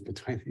seamlessly moves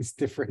between these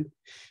different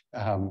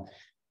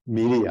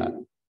media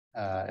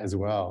as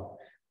well.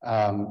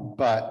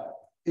 But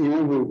you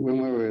know,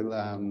 when we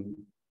were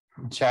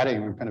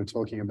chatting, we were kind of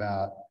talking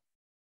about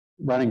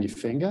running your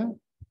finger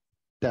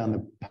down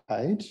the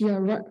page.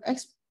 Yeah,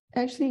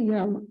 actually,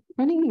 yeah,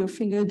 running your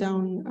finger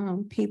down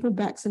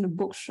paperbacks in a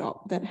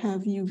bookshop that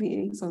have UV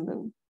inks on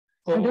them.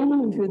 Oh, I don't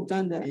know if you've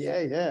done that.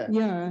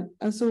 Yeah.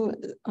 So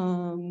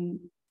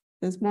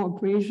there's more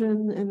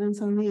abrasion, and then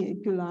suddenly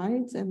it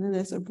glides, and then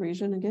there's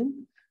abrasion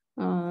again.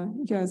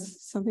 Yeah,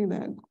 it's something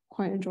that I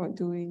quite enjoy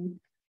doing.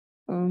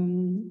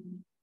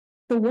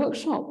 The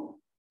workshop,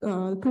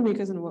 the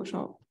printmakers in the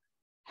workshop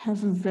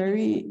have a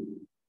very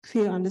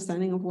clear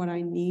understanding of what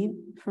I need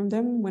from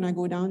them when I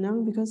go down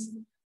now, because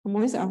I'm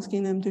always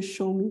asking them to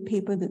show me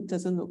paper that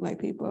doesn't look like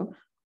paper,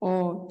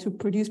 or to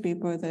produce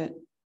paper that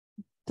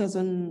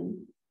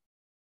doesn't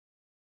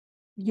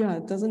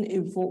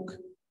evoke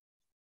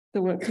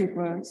the word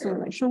paper. So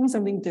like, show me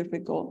something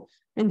difficult.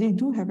 And they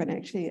do have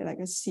actually like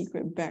a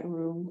secret back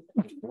room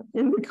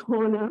in the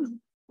corner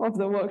of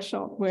the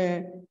workshop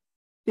where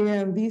they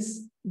have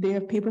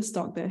paper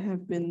stock that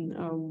have been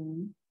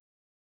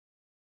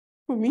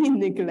for me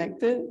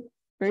neglected,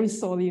 very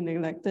sorely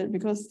neglected,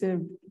 because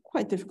they're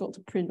quite difficult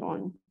to print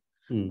on.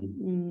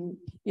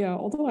 Yeah,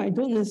 although I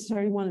don't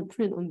necessarily want to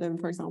print on them,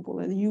 for example,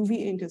 like the UV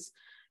ink is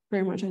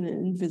very much an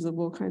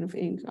invisible kind of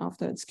ink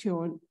after it's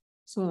cured.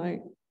 So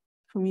like,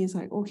 for me, it's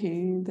like,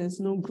 okay, there's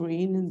no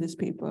grain in this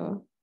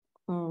paper.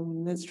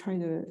 Let's try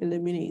to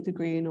eliminate the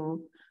grain or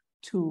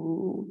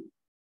to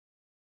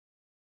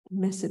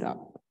mess it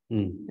up.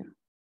 Yeah,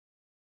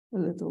 a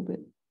little bit.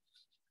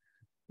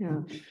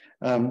 Yeah.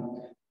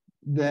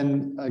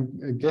 Then I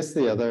guess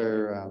the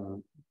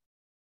other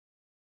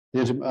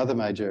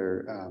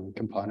major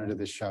component of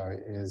the show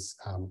is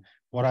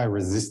what I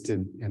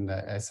resisted in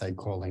the essay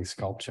calling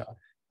sculpture,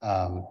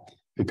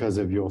 because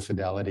of your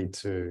fidelity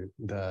to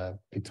the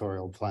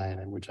pictorial plane,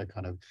 and which I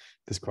kind of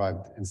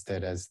described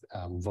instead as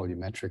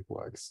volumetric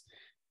works.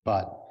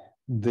 But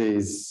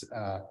these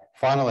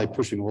finally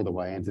pushing all the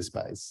way into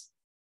space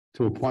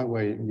to a point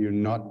where you're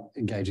not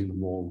engaging the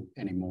wall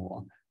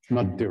anymore,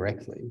 not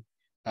directly.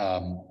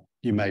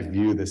 You may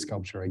view the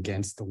sculpture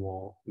against the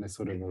wall in a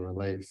sort of a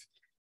relief,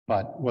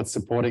 but what's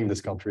supporting the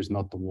sculpture is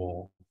not the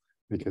wall,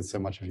 because so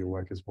much of your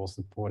work is wall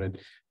supported.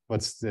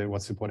 What's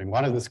supporting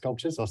one of the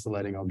sculptures,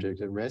 oscillating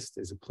object at rest,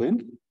 is a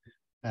plinth,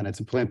 and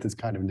it's a plinth that's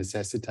kind of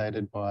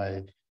necessitated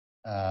by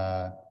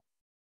the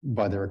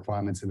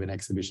requirements of an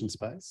exhibition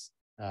space,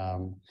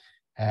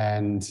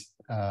 and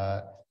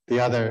the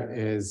other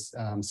is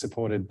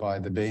supported by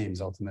the beams,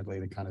 ultimately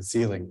the kind of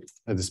ceiling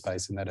of the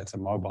space, in that it's a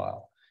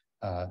mobile.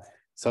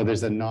 So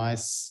there's a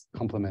nice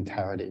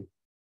complementarity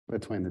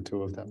between the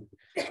two of them,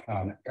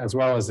 as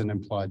well as an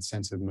implied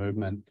sense of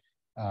movement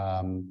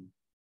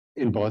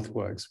in both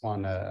works.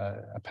 One,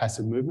 a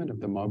passive movement of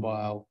the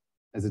mobile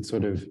as it's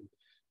sort of,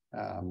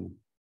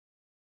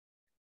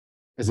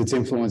 as it's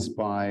influenced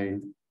by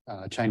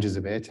changes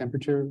of air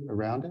temperature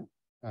around it,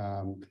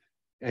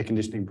 air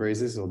conditioning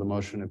breezes, or the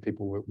motion of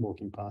people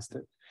walking past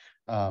it.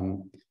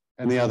 And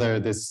the other,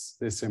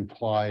 this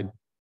implied,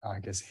 I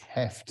guess,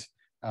 heft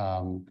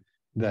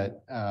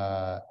that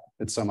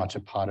it's so much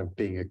a part of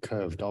being a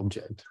curved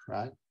object,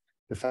 right?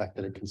 The fact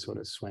that it can sort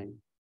of swing.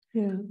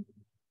 Yeah.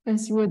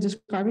 As you were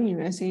describing in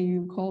your essay,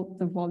 you called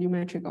the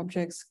volumetric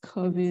objects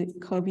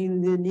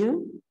curvilinear.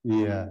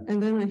 Yeah.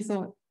 And then I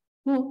thought,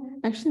 well,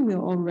 actually they're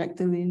all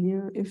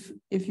rectilinear if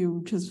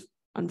you just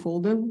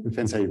unfold them.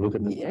 Depends how you look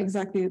at them. Yeah,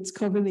 exactly. It's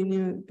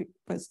curvilinear,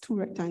 but it's two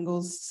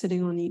rectangles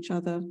sitting on each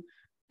other.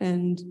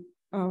 And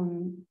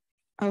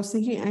I was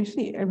thinking,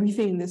 actually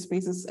everything in this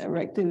space is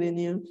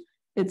rectilinear.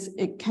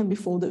 It can be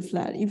folded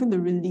flat. Even the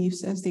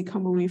reliefs as they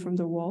come away from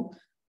the wall.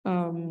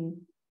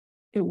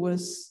 It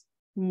was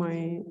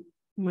my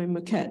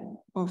maquette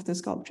of the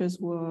sculptures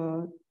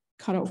were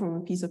cut out from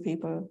a piece of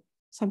paper,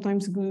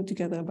 sometimes glued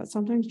together, but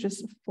sometimes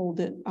just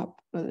folded up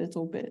a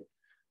little bit.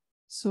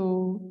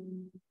 So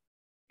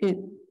yeah,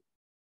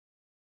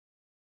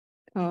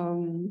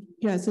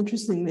 it's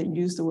interesting that you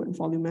use the word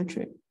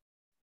volumetric.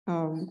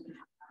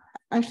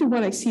 Actually,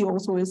 what I see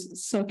also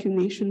is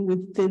circulation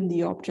within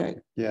the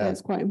object. Yeah.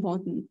 That's quite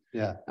important.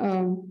 Yeah.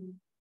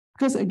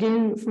 Because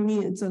again, for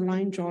me, it's a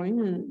line drawing,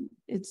 and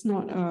it's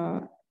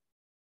not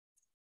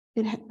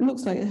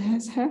looks like it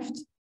has heft,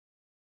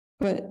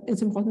 but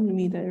it's important to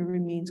me that it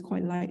remains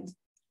quite light.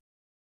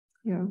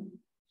 Yeah.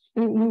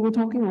 And we were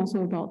talking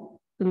also about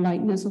the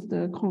lightness of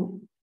the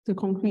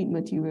concrete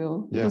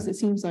material, because it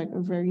seems like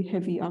a very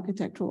heavy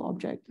architectural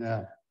object.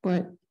 Yeah.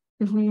 But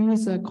if we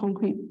use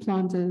concrete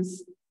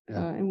planters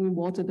and we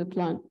water the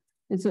plant,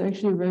 it's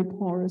actually a very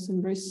porous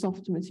and very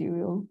soft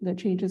material that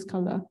changes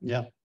color.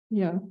 Yeah.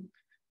 Yeah.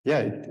 Yeah,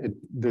 it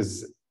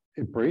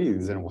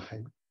breathes in a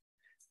way.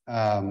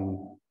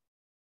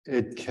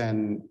 It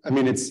can, I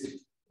mean,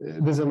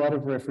 there's a lot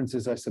of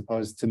references, I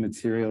suppose, to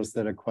materials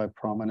that are quite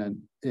prominent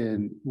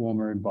in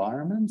warmer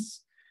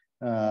environments.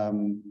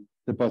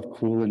 That both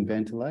cool and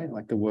ventilate,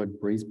 like the word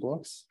breeze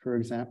blocks, for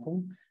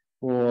example,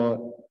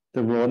 or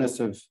the rawness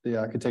of the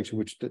architecture,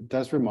 which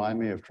does remind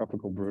me of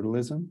tropical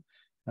brutalism.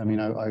 I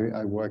mean,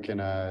 I work in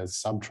a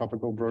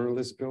subtropical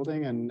brutalist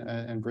building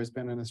in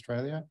Brisbane in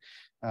Australia,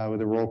 where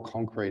the raw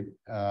concrete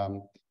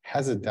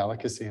has a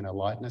delicacy and a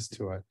lightness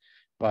to it,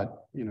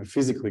 but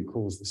physically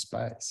cools the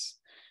space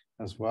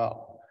as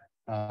well.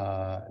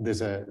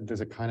 There's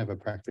a kind of a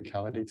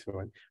practicality to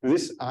it. And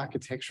this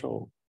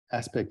architectural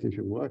aspect of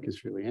your work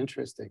is really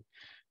interesting,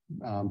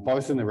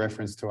 both in the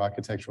reference to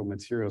architectural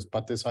materials,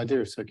 but this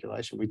idea of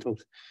circulation. We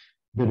talked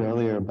a bit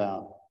earlier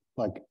about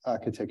like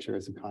architecture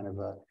as a kind of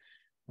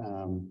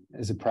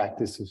as a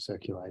practice of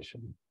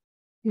circulation.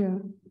 Yeah.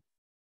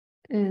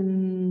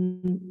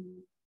 And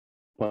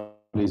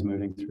bodies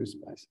moving through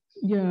spaces.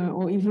 Yeah,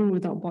 or even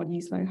without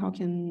bodies, like how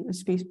can a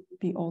space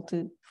be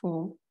altered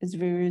for its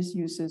various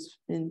uses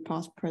in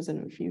past,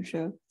 present, and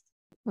future?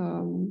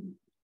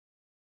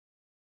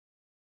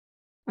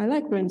 I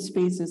like when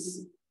space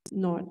is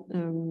not,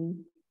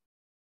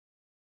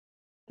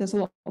 there's a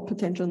lot of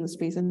potential in the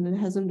space and there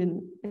hasn't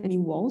been any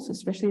walls,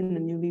 especially in a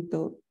newly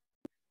built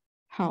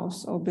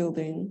house or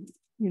building,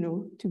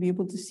 to be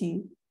able to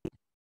see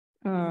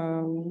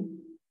the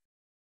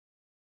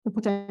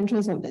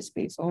potentials of that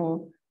space,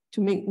 or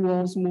to make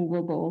walls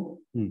movable.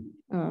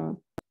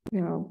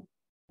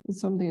 It's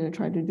something I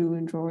try to do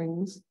in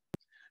drawings.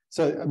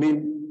 So, I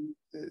mean,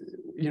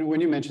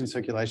 when you mentioned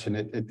circulation,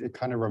 it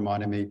kind of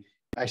reminded me,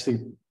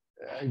 actually,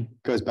 it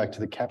goes back to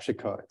the capture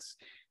codes.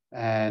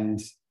 And,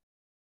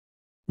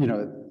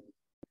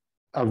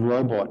 a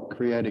robot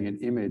creating an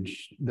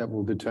image that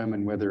will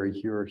determine whether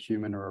you're a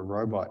human or a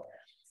robot.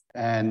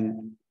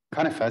 And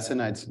kind of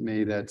fascinates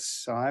me that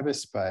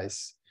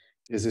cyberspace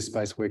is a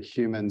space where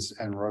humans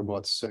and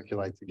robots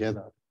circulate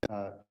together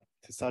to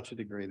such a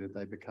degree that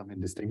they become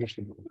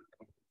indistinguishable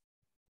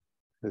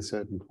at a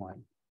certain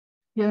point.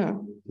 Yeah.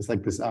 It's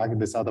like this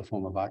other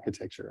form of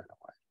architecture in a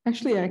way.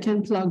 Actually, I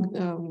can plug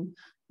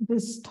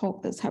this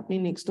talk that's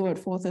happening next door at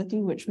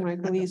 4:30, which my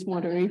colleague is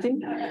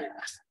moderating.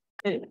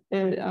 They're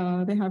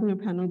having a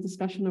panel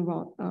discussion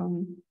about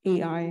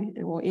AI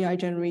or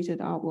AI-generated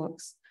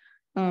artworks,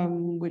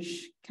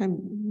 which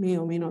may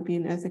or may not be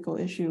an ethical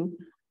issue.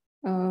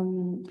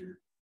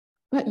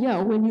 But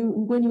yeah, when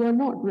you are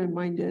not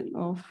reminded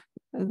of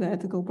the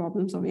ethical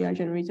problems of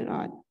AI-generated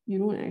art, you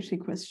don't actually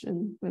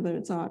question whether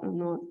it's art or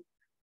not,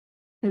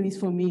 at least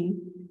for me.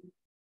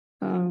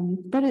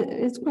 But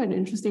it's quite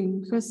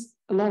interesting because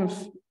a lot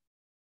of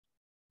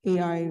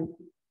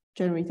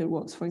AI-generated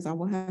works, for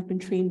example, have been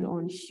trained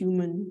on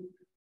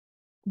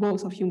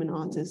works of human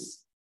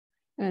artists.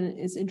 And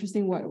it's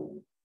interesting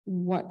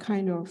what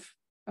kind of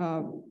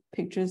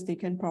pictures they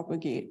can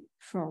propagate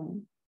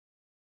from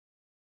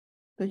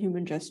the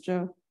human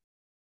gesture.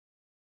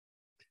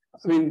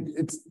 I mean,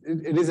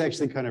 it is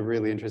actually kind of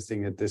really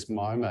interesting at this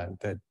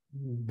moment that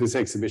this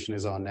exhibition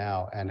is on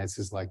now, and it's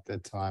just like the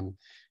time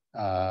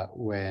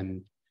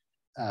when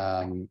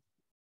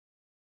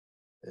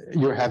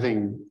you're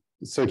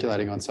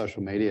circulating on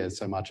social media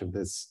so much of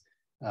this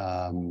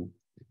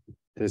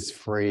this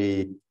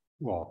free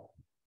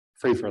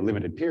for a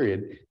limited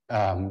period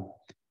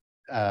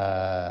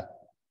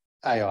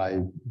AI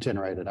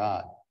generated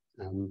art.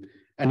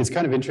 And it's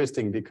kind of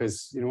interesting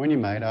because, when you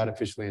made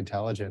artificially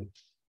intelligent,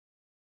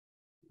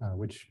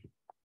 which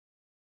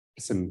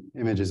some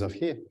images of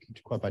here,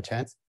 quite by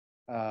chance,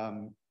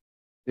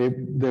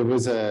 there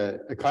was a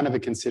kind of a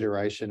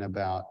consideration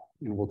about,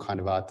 what kind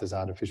of art does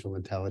artificial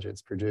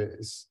intelligence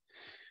produce?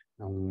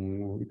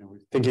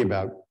 Thinking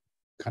about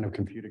kind of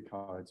computer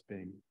codes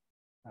being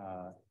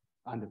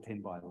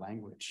underpinned by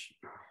language.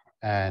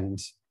 And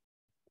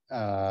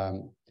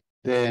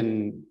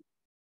then,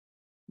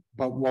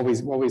 but what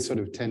we sort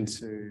of tend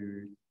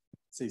to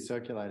see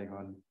circulating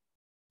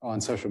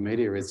on social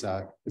media is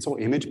it's all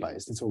image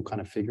based. It's all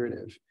kind of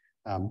figurative.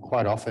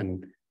 Quite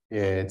often,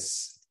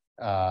 it's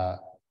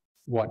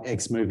what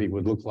X movie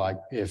would look like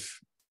if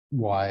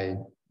Y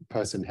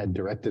person had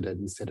directed it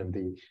instead of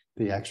the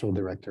actual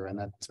director, and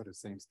that sort of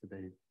seems to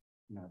be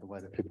the way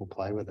that people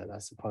play with it. I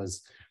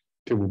suppose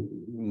there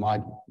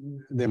might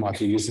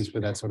be uses for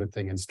that sort of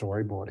thing in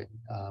storyboarding,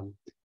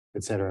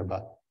 etc.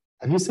 But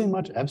have you seen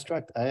much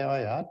abstract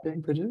AI art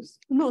being produced?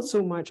 Not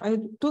so much. I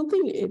don't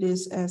think it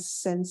is as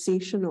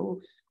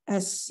sensational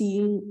as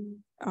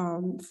seeing,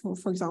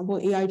 for example,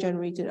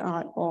 AI-generated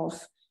art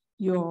of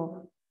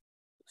your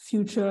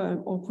future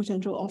or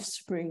potential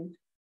offspring.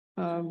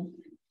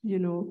 You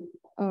know,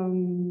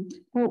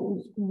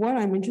 what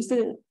I'm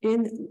interested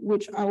in,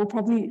 which I will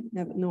probably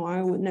never, no,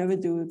 I would never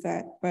do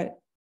that, but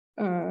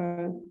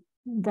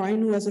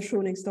Brian, who has a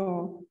show next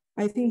door,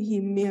 I think he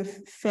may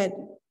have fed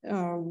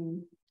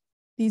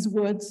these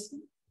words,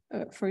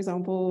 for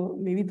example,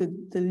 maybe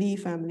the Lee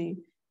family,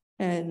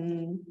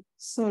 and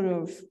sort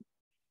of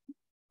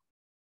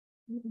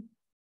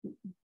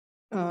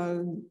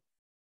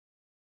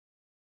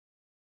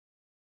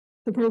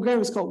the program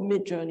is called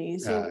Mid-Journey.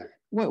 So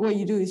what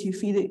you do is you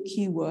feed it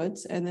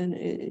keywords, and then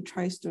it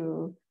tries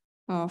to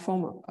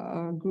form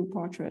a group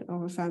portrait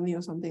of a family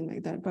or something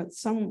like that. But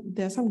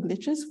there are some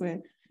glitches where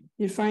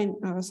you find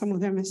some of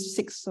them has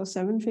 6 or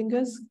 7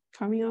 fingers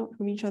coming out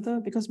from each other,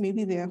 because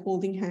maybe they are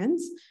holding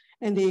hands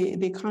and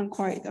they can't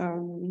quite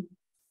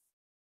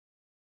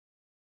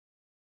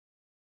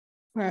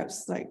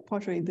perhaps like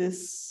portray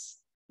this,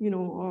 you know,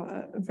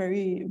 or a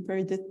very,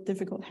 very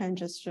difficult hand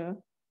gesture.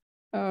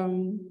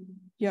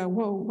 Yeah,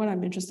 what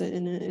I'm interested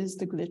in is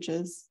the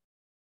glitches.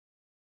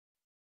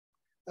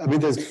 I mean,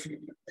 there's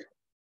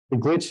the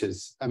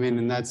glitches. I mean,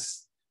 and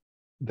that's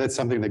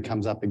something that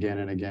comes up again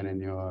and again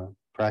in your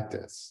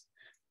practice.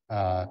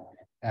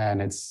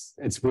 And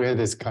it's where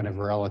this kind of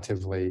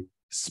relatively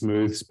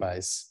smooth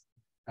space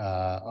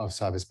of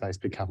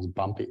cyberspace becomes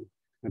bumpy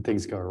and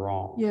things go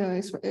wrong. Yeah,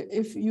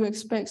 if you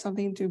expect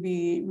something to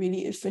be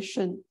really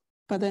efficient,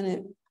 but then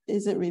it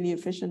isn't really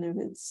efficient if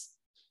it's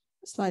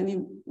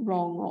slightly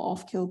wrong or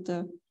off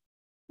kilter.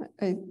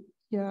 I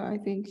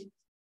think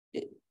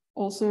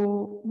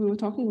also we were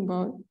talking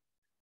about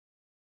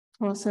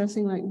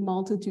processing like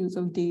multitudes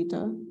of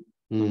data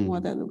and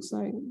what that looks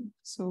like.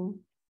 So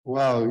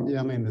well, yeah,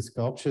 I mean, the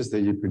sculptures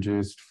that you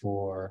produced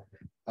for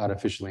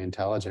artificially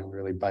intelligent were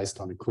really based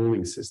on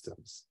cooling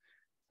systems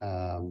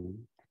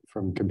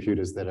from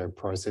computers that are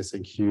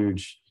processing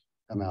huge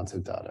amounts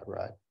of data,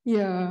 right?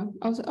 Yeah,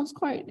 I was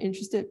quite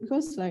interested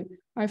because like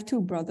I have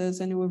 2 brothers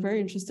and they were very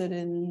interested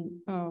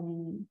in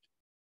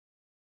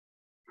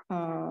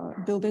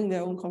building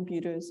their own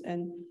computers,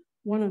 and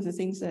one of the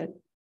things that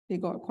they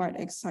got quite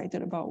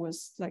excited about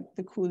was like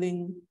the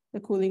cooling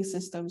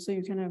system. So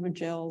you can have a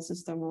gel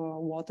system or a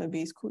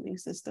water-based cooling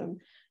system,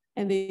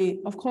 and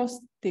of course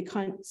they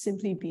can't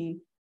simply be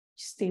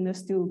stainless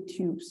steel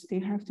tubes. They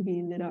have to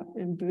be lit up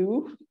in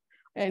blue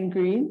and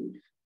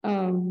green.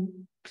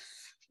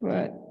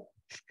 But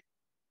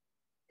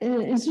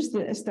it's just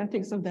the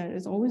aesthetics of that.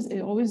 It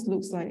always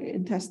looks like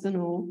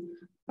intestinal,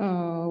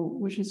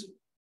 which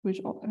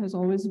has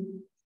always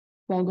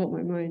boggled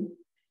my mind.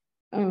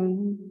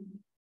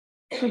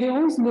 So they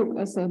always look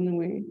a certain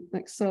way,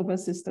 like server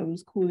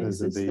systems, cooling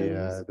systems. Those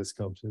are the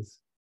sculptures.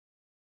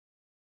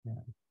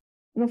 Yeah.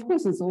 And of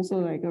course, it's also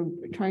like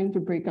trying to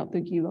break up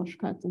the guilloche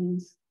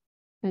patterns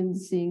and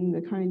seeing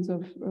the kinds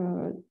of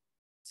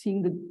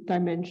seeing the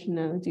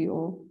dimensionality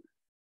or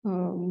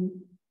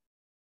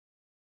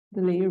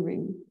the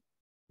layering.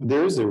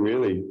 There is a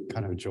really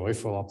kind of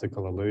joyful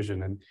optical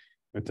illusion, and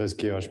with those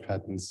guilloche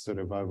patterns sort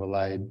of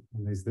overlaid,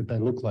 they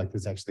look like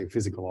there's actually a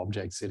physical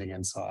object sitting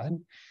inside,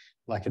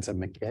 like it's a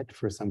maquette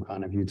for some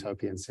kind of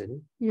utopian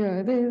city.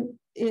 Yeah,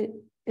 it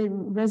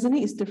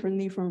resonates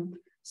differently from,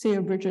 say,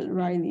 a Bridget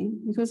Riley,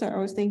 because I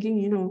was thinking,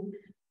 you know,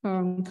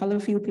 color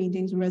field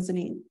paintings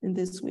resonate in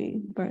this way,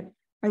 but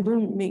I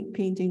don't make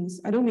paintings.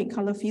 I don't make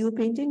color field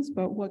paintings,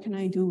 but what can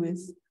I do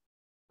with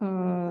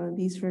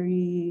these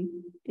very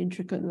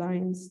intricate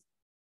lines?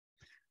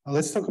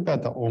 Let's talk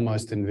about the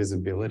almost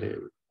invisibility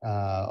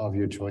of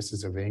your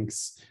choices of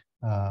inks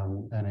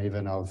and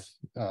even of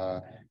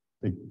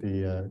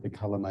the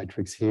color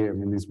matrix here. I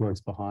mean, these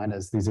works behind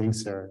us, these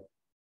inks are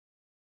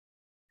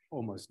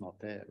almost not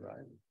there,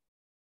 right?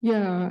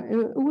 Yeah,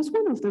 it was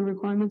one of the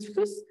requirements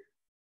because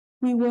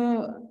we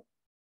were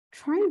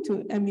trying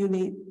to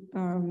emulate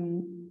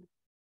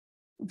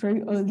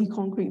very early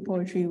concrete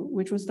poetry,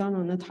 which was done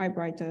on a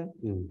typewriter.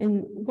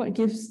 And what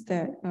gives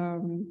that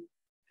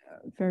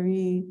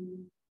very,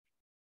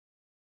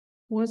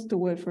 what's the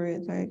word for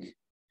it? Like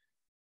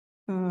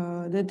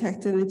the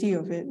tactility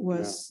of it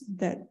was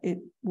that it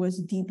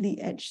was deeply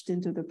etched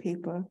into the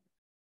paper.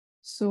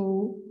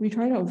 So we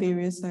tried out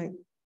various, like,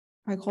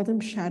 I call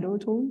them shadow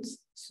tones.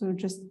 So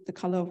just the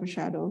color of a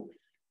shadow,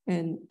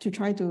 and to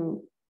try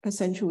to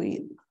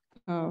accentuate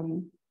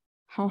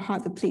how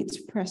hard the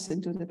plates press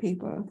into the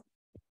paper.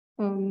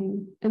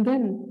 And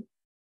then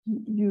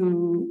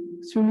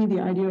you threw me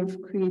the idea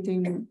of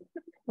creating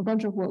a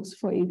bunch of works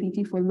for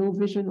APT for low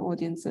vision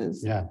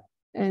audiences. Yeah.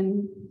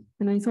 And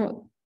I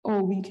thought,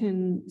 oh, we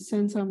can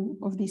send some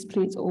of these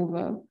plates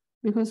over,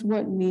 because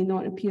what may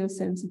not appear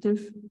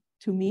sensitive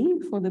to me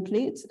for the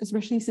plates,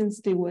 especially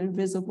since they were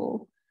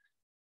invisible,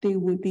 they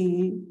would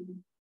be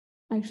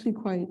actually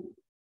quite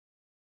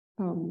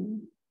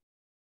loud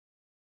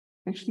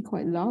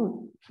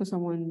for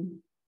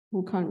someone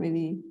who can't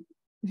really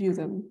view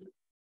them.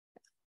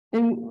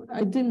 And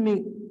I didn't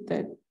make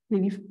that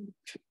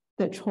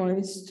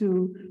choice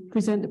to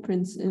present the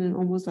prints in an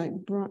almost like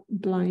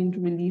blind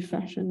relief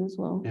fashion as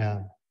well.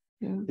 Yeah.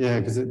 Yeah. Yeah,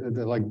 because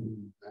they're like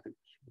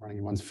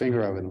running one's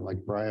finger over them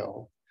like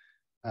Braille.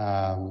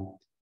 So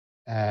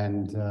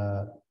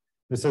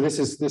this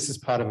is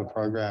part of a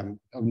program,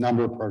 a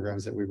number of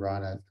programs that we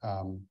run at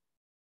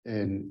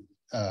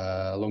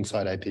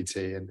alongside APT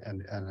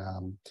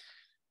and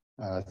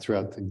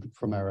throughout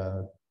from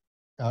our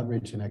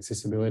outreach and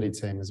accessibility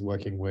team is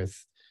working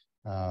with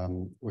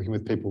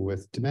people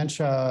with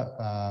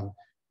dementia,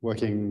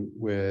 working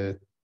with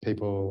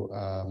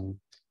people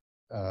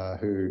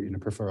who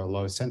prefer a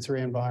low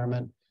sensory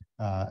environment,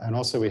 and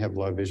also we have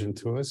low vision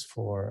tours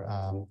for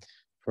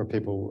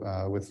people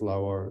with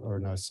low or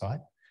no sight.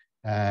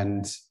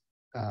 And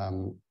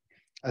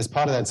as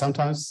part of that,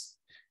 sometimes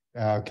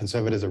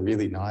conservators are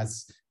really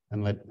nice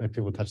and let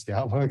people touch the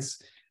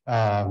artworks.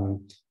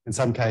 In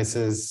some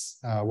cases,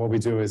 what we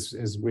do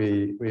is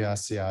we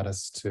ask the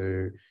artists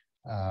to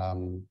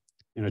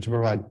to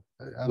provide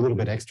a little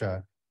bit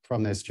extra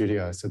from their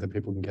studio so that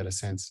people can get a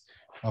sense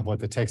of what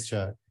the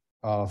texture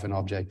of an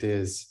object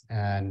is.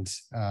 And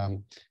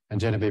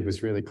Genevieve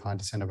was really kind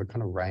to send over a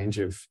kind of range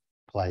of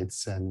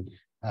plates and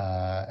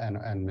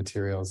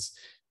materials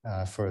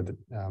for the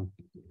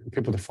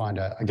people to find,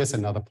 I guess,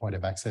 another point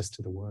of access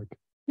to the work.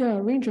 Yeah,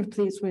 a range of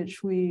plates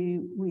which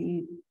we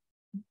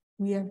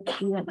have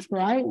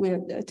tried, we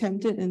have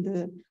attempted in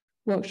the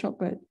workshop,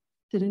 but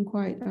didn't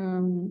quite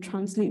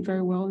translate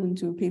very well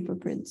into paper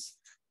prints.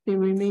 They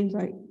remained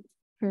like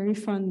very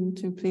fun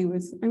to play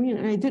with. I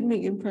mean, I did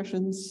make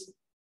impressions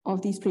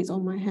of these plates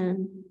on my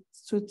hand,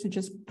 so to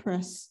just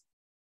press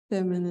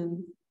them and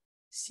then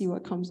see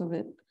what comes of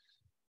it,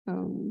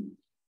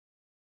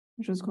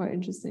 which was quite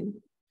interesting.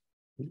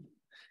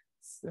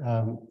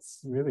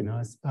 It's really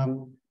nice. I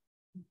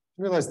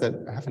realized that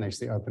I haven't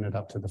actually opened it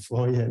up to the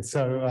floor yet.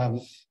 So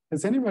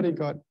has anybody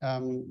got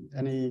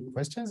any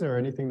questions or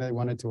anything they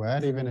wanted to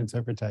add, even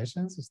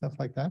interpretations or stuff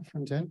like that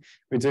from Jen?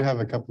 We do have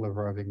a couple of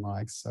roving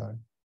mics, so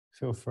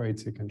feel free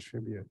to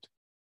contribute.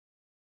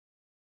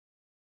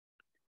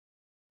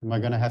 Am I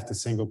going to have to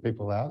single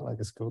people out like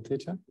a school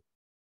teacher?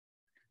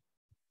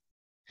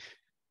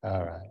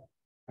 All right.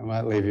 I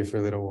might leave you for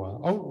a little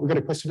while. Oh, we've got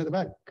a question at the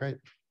back. Great.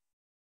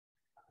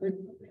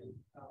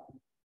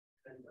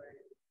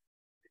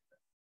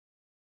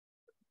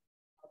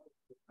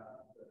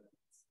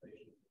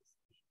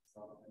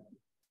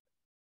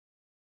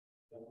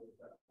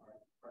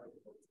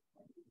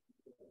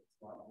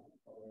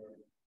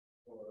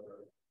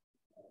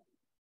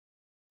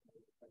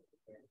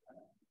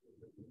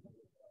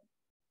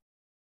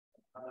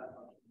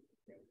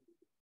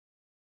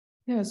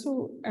 Yeah,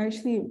 so I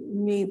actually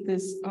made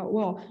this,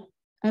 well,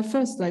 at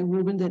first, like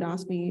Reuben did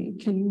ask me,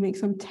 can you make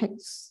some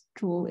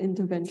textual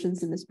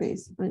interventions in the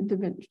space?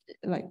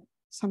 Like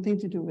something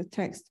to do with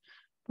text.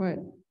 But,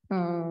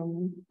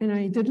 and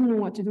I didn't know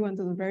what to do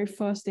until the very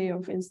first day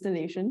of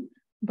installation.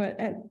 But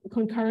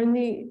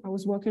concurrently, I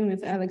was working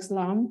with Alex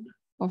Lam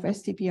of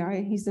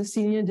STPI. He's the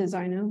senior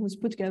designer who's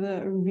put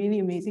together a really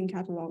amazing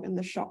catalog in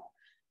the shop.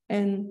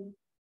 And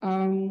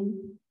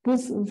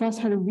both of us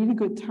had a really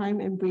good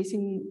time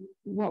embracing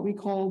what we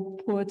call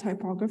poor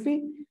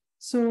typography.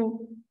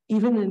 So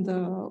even in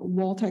the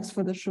wall text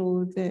for the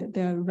show, there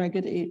are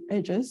ragged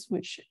edges,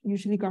 which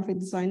usually graphic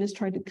designers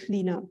try to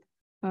clean up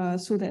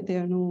so that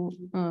there are no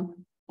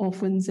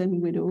orphans and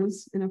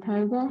widows in a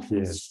paragraph,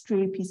 yes.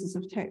 Stray pieces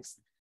of text.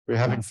 We're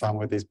having fun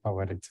with these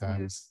poetic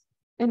terms.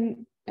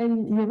 And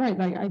you're right,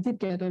 like I did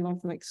get a lot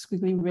of like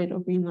squiggly red or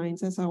green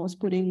lines as I was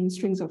putting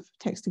strings of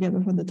text together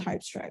for the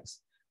type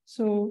tracks.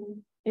 So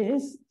it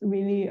is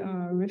really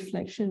a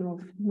reflection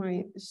of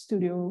my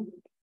studio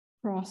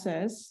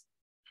process,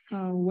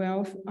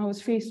 where I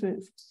was faced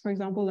with, for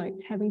example, like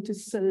having to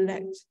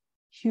select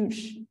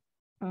huge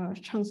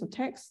chunks of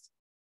text,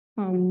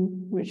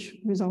 which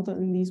resulted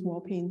in these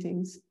wall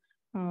paintings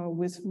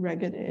with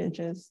ragged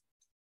edges.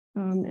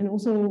 And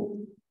also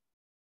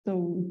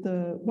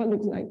the what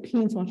looks like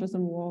clean swatches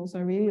on walls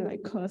are really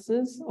like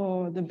curses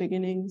or the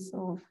beginnings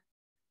of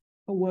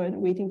a word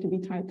waiting to be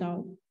typed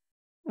out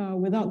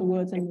without the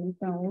words in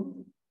themselves.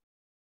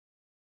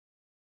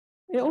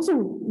 It also,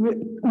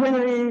 when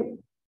I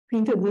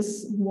painted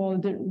this wall,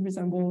 it didn't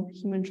resemble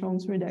Human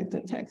Chong's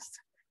redacted text,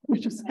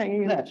 which was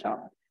hanging in the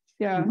shop.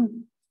 Yeah,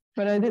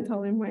 but I did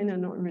tell him mine are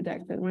not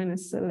redacted, mine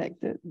is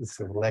selected.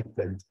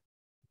 Selected.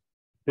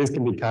 This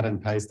can be cut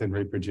and pasted and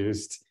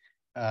reproduced.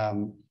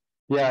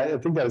 Yeah, I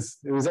think it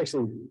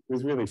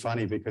was really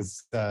funny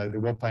because the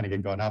wall painting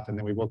had gone up and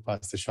then we walked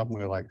past the shop and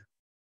we were like,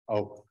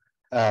 oh,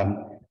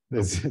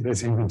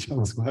 there's Human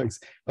Chong's works.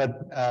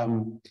 But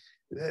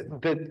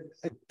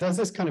it does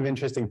this kind of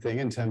interesting thing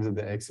in terms of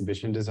the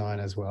exhibition design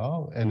as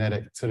well, and that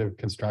it sort of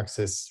constructs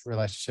this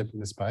relationship in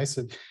the space.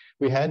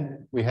 We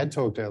had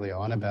talked early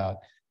on about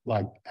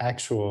like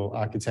actual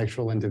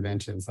architectural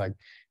interventions, like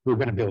we were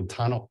going to build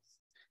tunnels,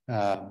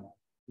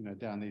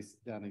 down these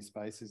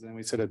spaces, and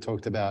we sort of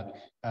talked about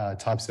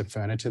types of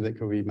furniture that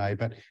could be made.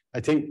 But I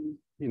think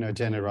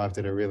Jen arrived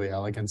at a really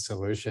elegant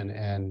solution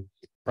and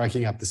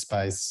breaking up the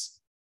space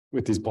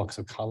with these blocks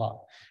of color.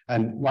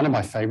 And one of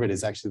my favorite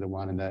is actually the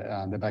one in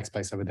the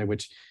backspace over there,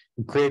 which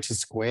creates a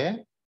square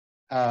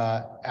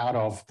out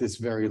of this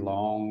very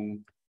long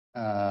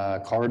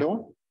corridor,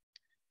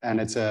 and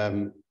it's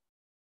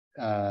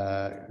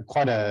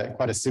quite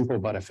a simple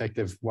but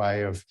effective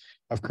way of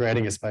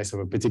creating a space of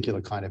a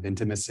particular kind of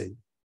intimacy,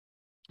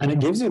 and it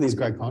gives you these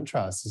great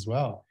contrasts as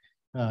well.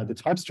 The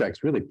type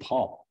strokes really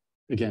pop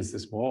against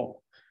this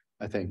wall,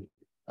 I think,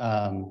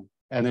 and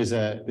there's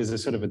a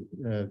sort of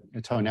a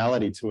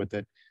tonality to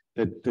it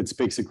that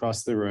speaks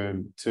across the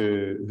room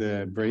to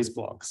the breeze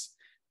blocks,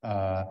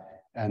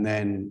 and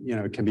then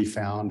it can be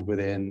found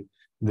within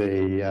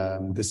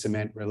the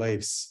cement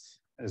reliefs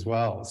as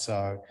well.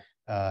 So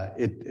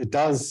it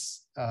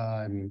does,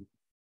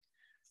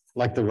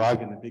 like the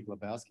rug in the Big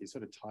Lebowski,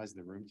 sort of ties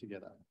the room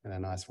together in a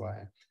nice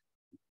way.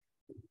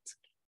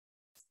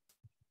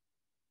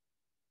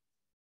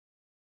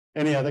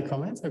 Any other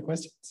comments or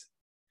questions?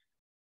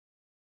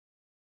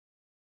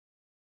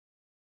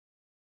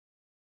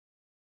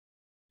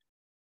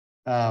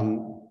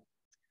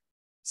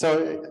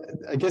 So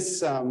I guess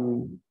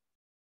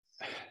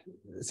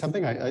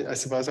something I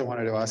suppose I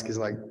wanted to ask is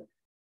like,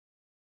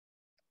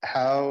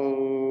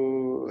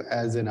 how,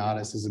 as an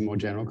artist, is a more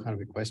general kind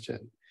of a question,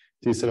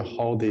 do you sort of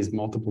hold these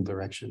multiple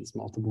directions,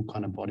 multiple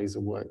kind of bodies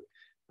of work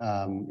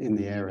in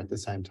the air at the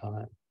same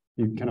time?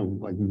 You kind of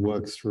like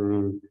work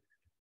through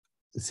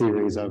the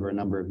series over a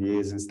number of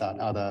years and start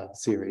other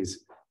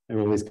series. There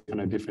are all these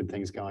kind of different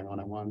things going on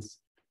at once.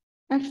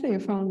 Actually, I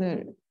found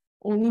that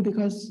only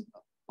because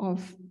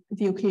of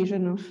the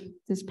occasion of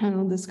this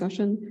panel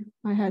discussion,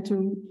 I had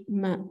to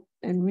map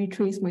and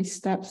retrace my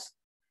steps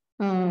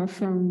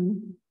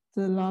from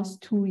the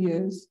last 2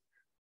 years,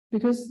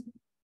 because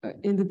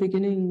in the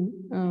beginning,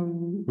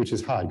 which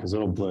is hard because it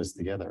all blurs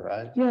together,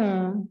 right?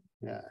 Yeah.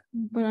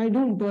 But I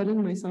don't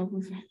burden myself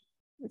with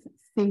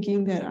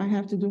thinking that I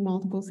have to do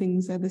multiple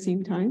things at the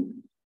same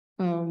time.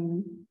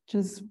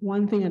 Just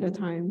one thing at a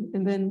time.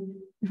 And then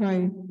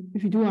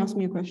if you do ask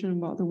me a question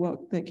about the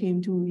work that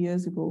came 2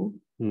 years ago,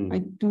 I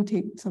do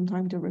take some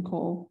time to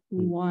recall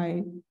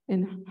why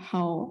and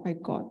how I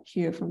got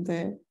here from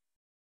there.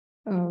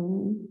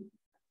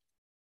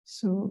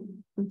 So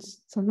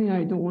it's something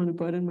I don't want to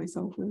burden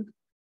myself with.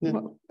 Yeah.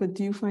 But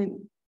do you find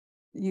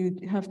you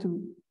have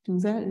to do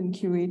that in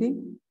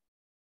curating?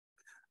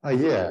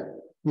 Yeah.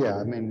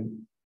 I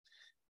mean,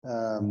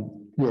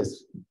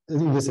 yes, I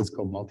think this is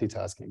called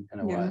multitasking in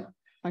a way.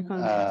 I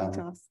can't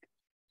multitask.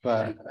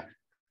 But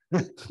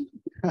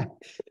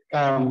no,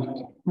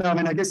 I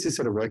mean, I guess you're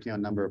sort of working on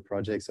a number of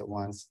projects at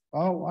once.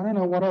 Oh, I don't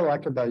know, what I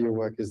like about your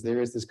work is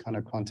there is this kind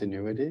of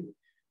continuity.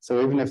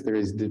 So even if there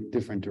is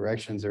different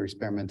directions or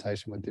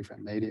experimentation with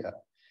different media,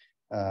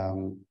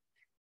 there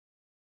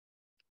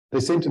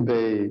seem to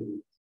be,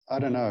 I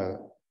don't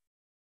know,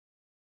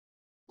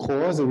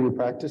 cores of your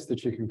practice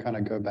that you can kind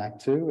of go back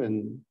to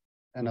and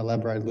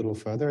elaborate a little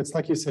further. It's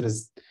like you said,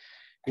 is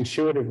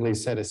intuitively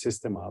set a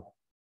system up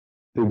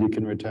that you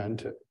can return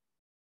to.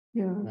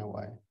 Yeah. In a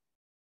way.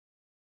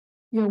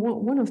 Yeah,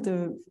 one of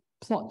the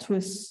plot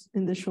twists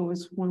in the show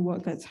is one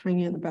work that's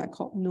hanging at the back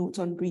called Notes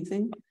on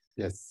Breathing.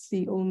 Yes. It's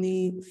the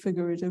only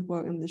figurative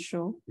work in the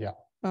show. Yeah.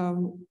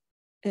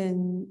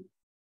 And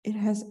it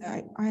has,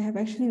 I have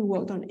actually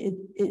worked on it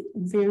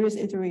various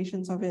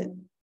iterations of it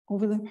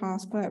over the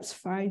past perhaps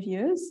 5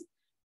 years.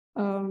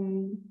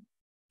 And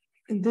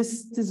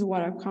this is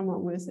what I've come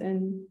up with.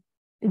 And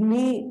it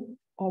may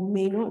or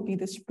may not be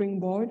the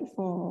springboard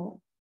for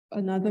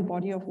another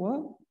body of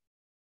work,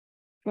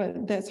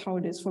 but that's how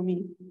it is for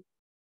me.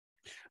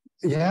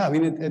 Yeah, I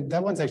mean,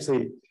 that one's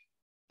actually,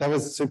 that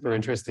was super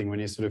interesting when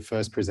you sort of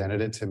first presented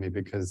it to me,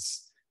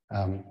 because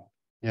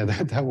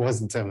that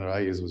wasn't the term that I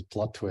used, was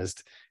plot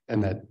twist.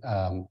 And that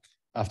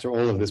after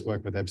all of this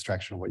work with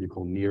abstraction, or what you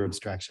call near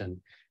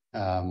abstraction,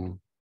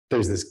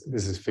 there's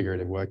this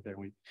figurative work there.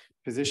 We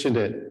positioned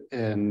it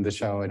in the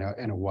show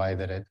in a way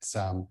that it's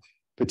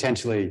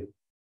potentially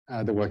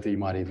the work that you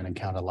might even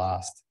encounter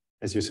last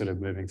as you're sort of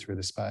moving through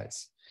the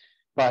space.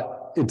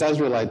 But it does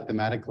relate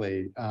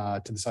thematically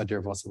to this idea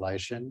of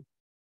oscillation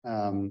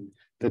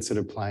that's sort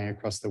of playing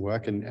across the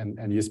work.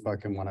 And you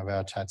spoke in one of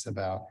our chats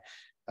about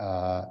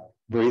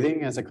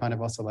breathing as a kind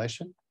of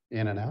oscillation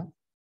in and out.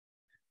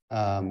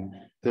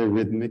 The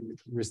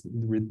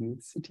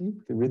rhythmicity,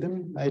 the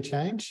rhythm may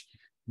change,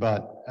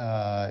 but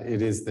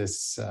it is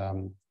this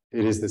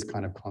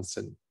kind of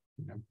constant,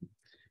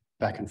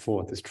 back and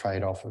forth, this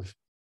trade-off of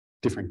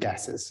different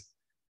gases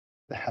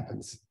that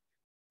happens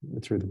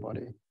through the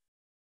body.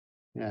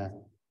 Yeah.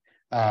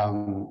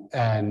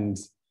 And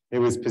it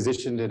was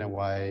positioned in a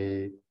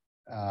way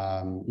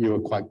you were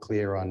quite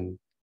clear on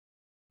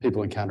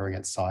people encountering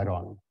it side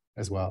on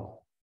as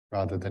well,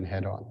 rather than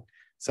head on.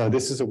 So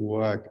this is a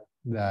work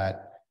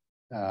that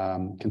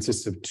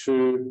consists of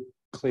 2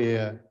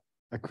 clear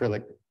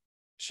acrylic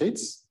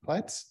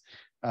plates.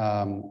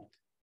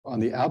 On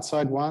the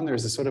outside one,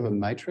 there's a sort of a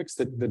matrix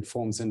that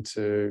forms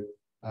into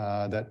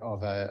that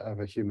of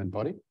a human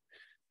body.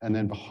 And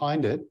then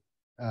behind it,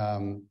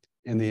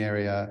 in the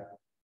area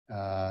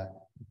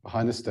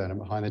behind the sternum,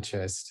 behind the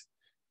chest,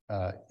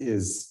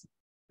 is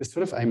this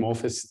sort of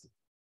amorphous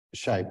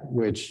shape,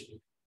 which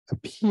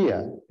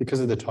appear, because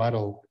of the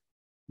title,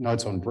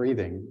 notes on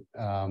breathing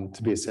to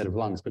be a set of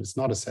lungs, but it's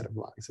not a set of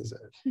lungs, is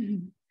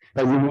it?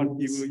 But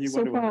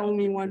So far,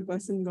 only one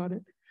person got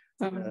it.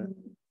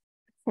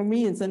 For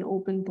me, it's an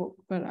open book,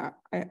 but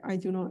I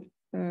do not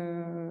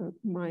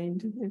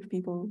mind if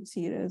people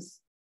see it as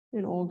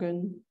an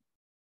organ.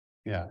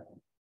 Yeah.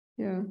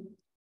 Yeah.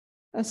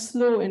 A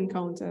slow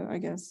encounter, I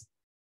guess,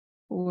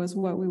 was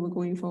what we were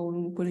going for when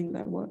we were putting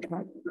that word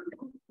back.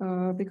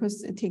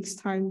 Because it takes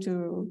time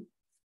to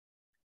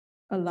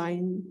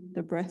align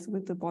the breath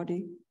with the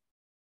body.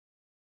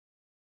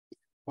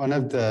 One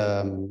of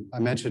the, I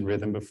mentioned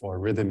rhythm before.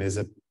 Rhythm is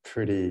a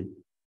pretty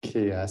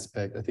key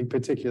aspect, I think,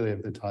 particularly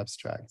of the type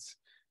abstracts,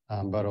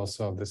 but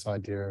also of this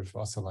idea of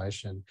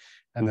oscillation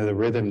and the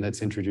rhythm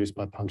that's introduced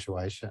by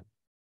punctuation.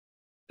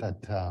 That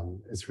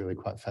is really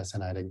quite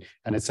fascinating.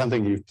 And it's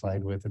something you've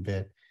played with a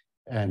bit.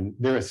 And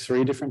there are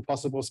 3 different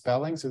possible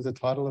spellings of the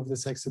title of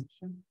this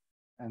exhibition,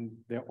 and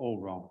they're all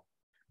wrong.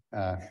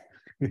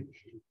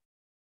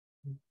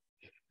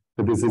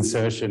 But this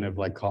insertion of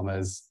like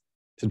commas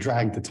to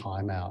drag the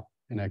time out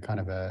in a kind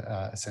of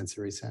a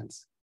sensory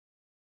sense.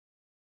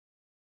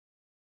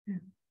 Yeah.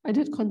 I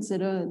did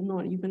consider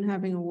not even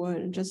having a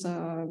word, just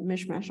a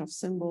mishmash of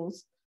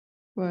symbols,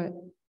 but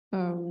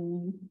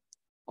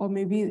or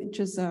maybe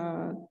just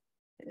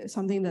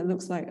something that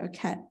looks like a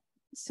cat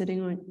sat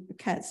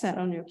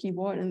on your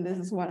keyboard, and this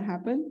is what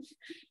happened.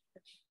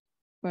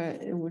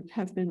 But it would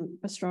have been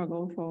a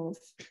struggle for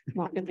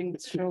marketing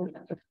this show.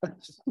 I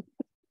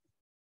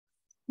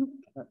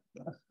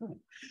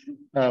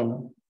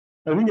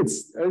think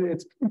it's pretty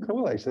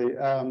cool, actually.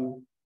 I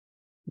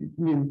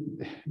mean,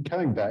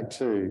 coming back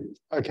to,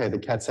 okay, the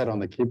cat sat on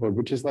the keyboard,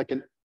 which is like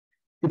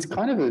it's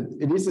kind of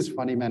it is this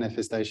funny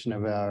manifestation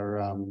of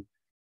our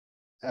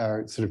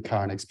sort of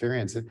current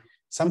experience.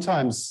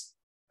 Sometimes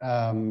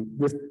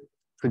with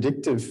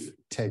predictive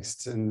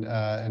text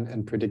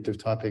and predictive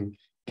typing,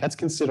 cats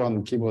can sit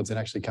on keyboards and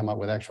actually come up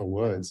with actual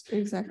words.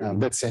 Exactly.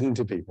 That send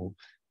to people,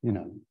 you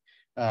know.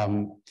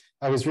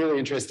 I was really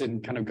interested in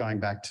kind of going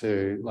back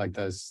to like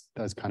those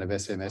kind of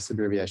SMS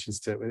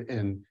abbreviations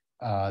in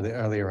the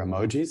earlier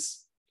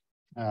emojis.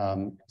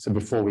 So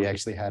before we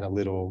actually had a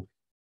little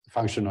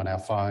function on our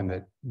phone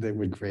that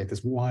would create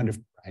this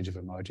wonderful range of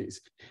emojis,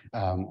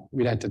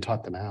 we'd had to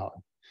type them out.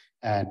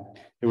 And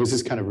it was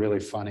this kind of really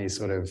funny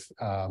sort of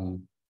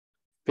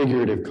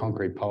figurative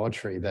concrete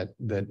poetry that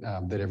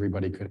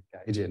everybody could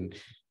engage in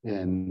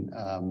and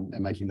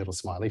making little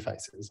smiley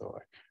faces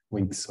or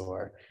winks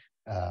or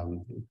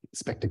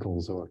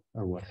spectacles or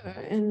whatever.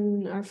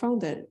 And I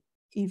found that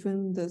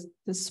even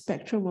the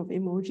spectrum of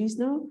emojis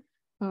now,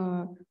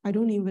 I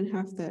don't even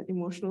have that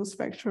emotional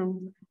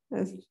spectrum.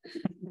 It's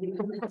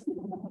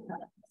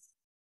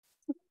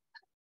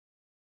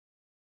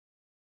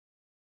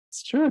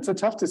true. It's a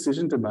tough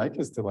decision to make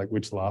as to like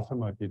which laugh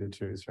emoji to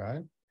choose,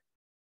 right?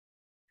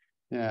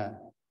 Yeah.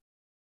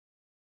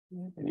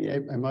 Any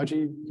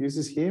emoji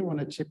users here want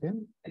to chip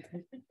in?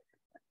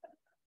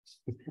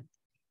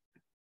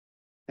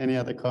 Any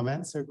other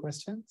comments or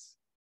questions?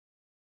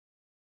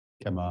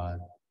 Come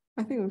on.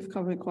 I think we've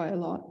covered quite a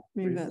lot.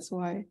 Maybe that's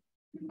why.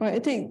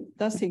 But it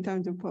does take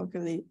time to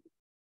percolate.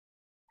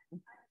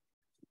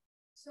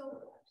 So,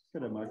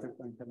 got a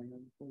microphone coming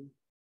in for you.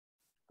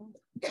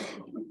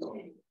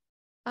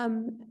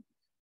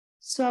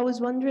 So I was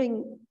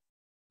wondering,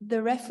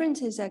 the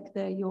references at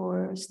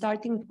your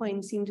starting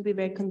point seem to be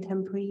very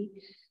contemporary.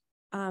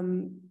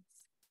 The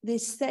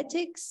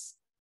aesthetics,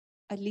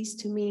 at least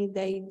to me,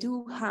 they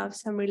do have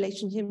some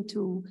relationship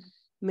to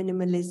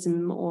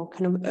minimalism or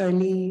kind of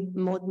early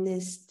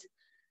modernist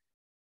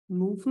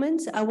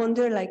movements. I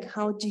wonder, like,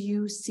 how do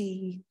you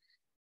see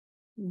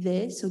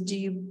this? Or do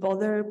you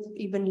bother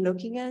even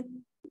looking at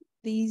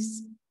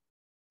these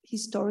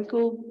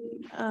historical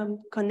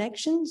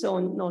connections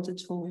or not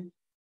at all?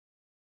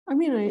 I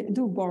mean, I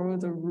do borrow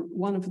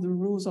one of the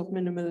rules of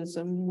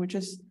minimalism, which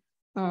is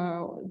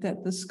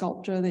that the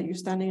sculpture that you're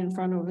standing in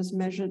front of is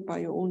measured by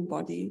your own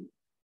body.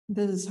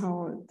 That is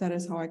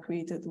how I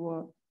created the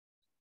work.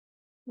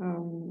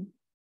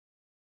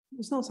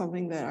 It's not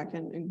something that I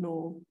can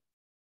ignore.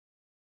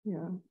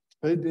 Yeah.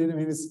 But I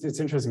mean, it's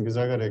interesting because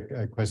I got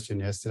a question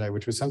yesterday,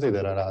 which was something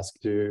that I'd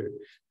asked you,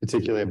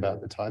 particularly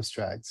about the type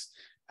abstracts,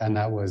 and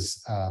that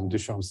was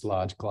Duchamp's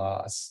large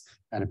glass,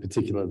 and in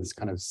particular this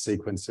kind of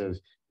sequence of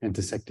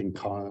intersecting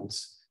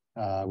cones,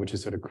 which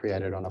is sort of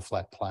created on a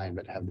flat plane,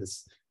 but have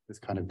this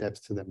kind of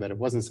depth to them. But it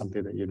wasn't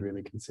something that you'd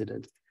really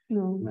considered.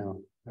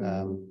 No.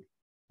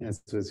 Yeah,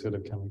 so it's sort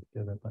of coming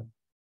together, but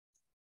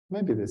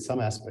maybe there's some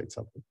aspects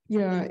of it.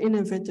 Yeah,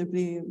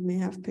 inevitably may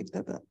have picked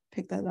that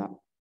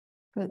up,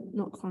 but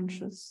not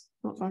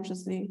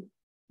consciously,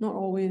 not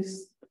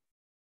always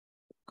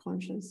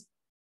conscious.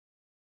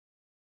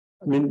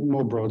 I mean,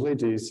 more broadly,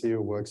 do you see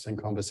your works in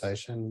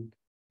conversation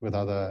with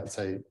other,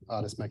 say,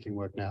 artists making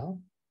work now?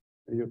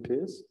 Are your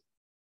peers?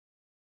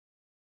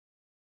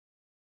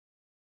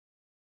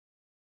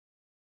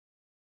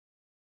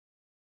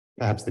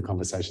 Perhaps the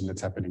conversation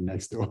that's happening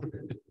next door.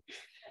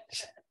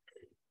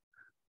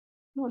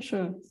 Not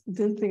sure.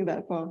 Didn't think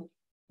that far.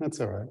 That's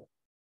all right.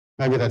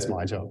 Maybe that's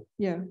my job.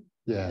 Yeah.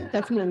 Yeah.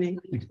 Definitely.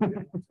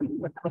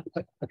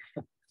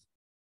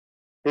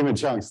 Even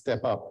Chung,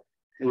 step up.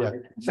 Yeah.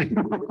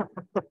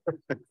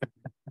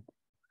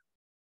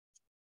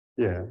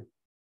 Yeah.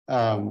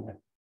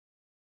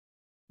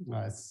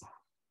 Nice.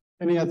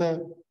 Any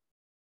other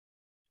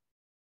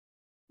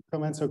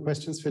comments or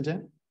questions for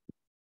Jen?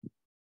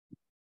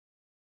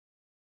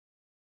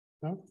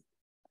 No?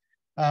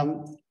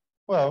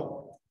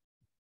 Well,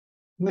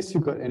 unless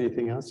you've got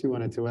anything else you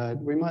wanted to add,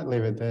 we might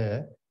leave it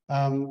there.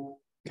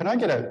 Can I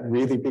get a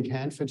really big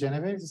hand for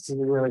Genevieve? This is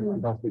a really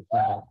fantastic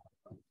job.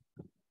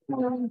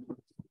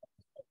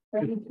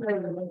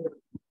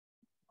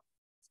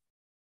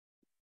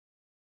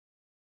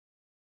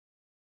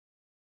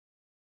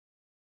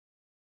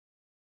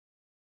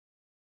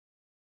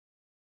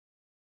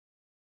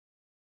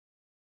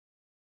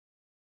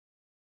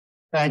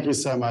 Thank you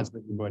so much,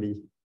 everybody.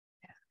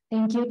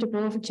 Thank you to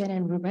both Jen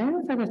and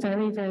Reuben for the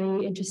very,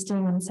 very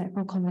interesting and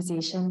insightful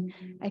conversation.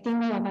 I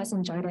think all of us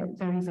enjoyed it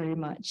very, very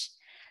much.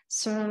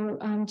 So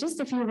just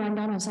a few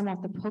rundown of some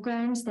of the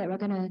programs that we're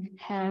going to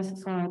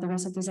have for the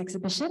rest of this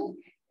exhibition.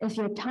 If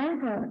you're in town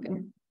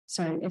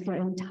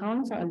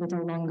for a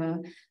little longer,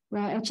 we're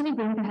actually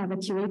going to have a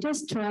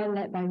curator's tour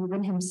led by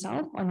Reuben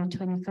himself on the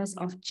 21st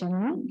of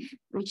January,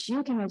 which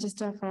you can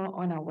register for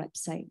on our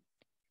website.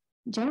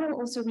 Jen will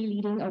also be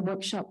leading a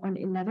workshop on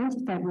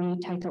 11th February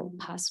titled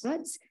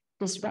Passwords,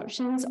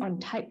 Disruptions on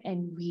Type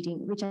and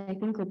Reading, which I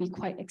think will be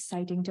quite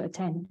exciting to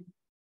attend.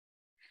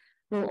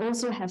 We'll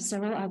also have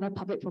several other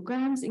public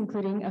programs,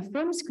 including a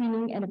film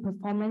screening and a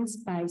performance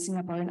by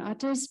Singaporean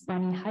artist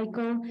Bani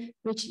Haikal,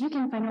 which you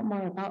can find out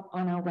more about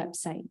on our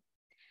website.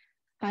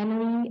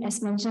 Finally,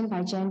 as mentioned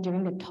by Jen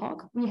during the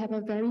talk, we have a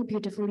very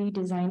beautifully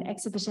designed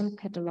exhibition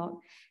catalog,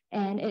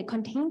 and it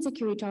contains a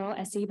curatorial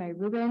essay by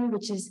Reuben,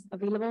 which is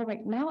available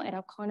right now at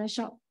our corner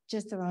shop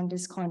just around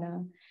this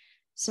corner.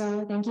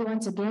 So thank you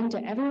once again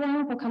to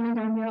everyone for coming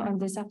down here on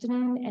this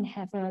afternoon, and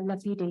have a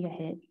lovely day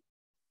ahead.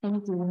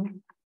 Thank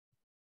you.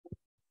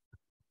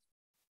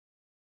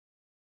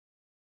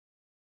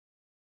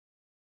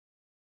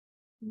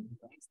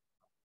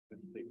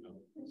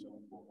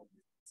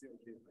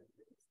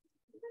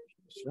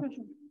 Sure.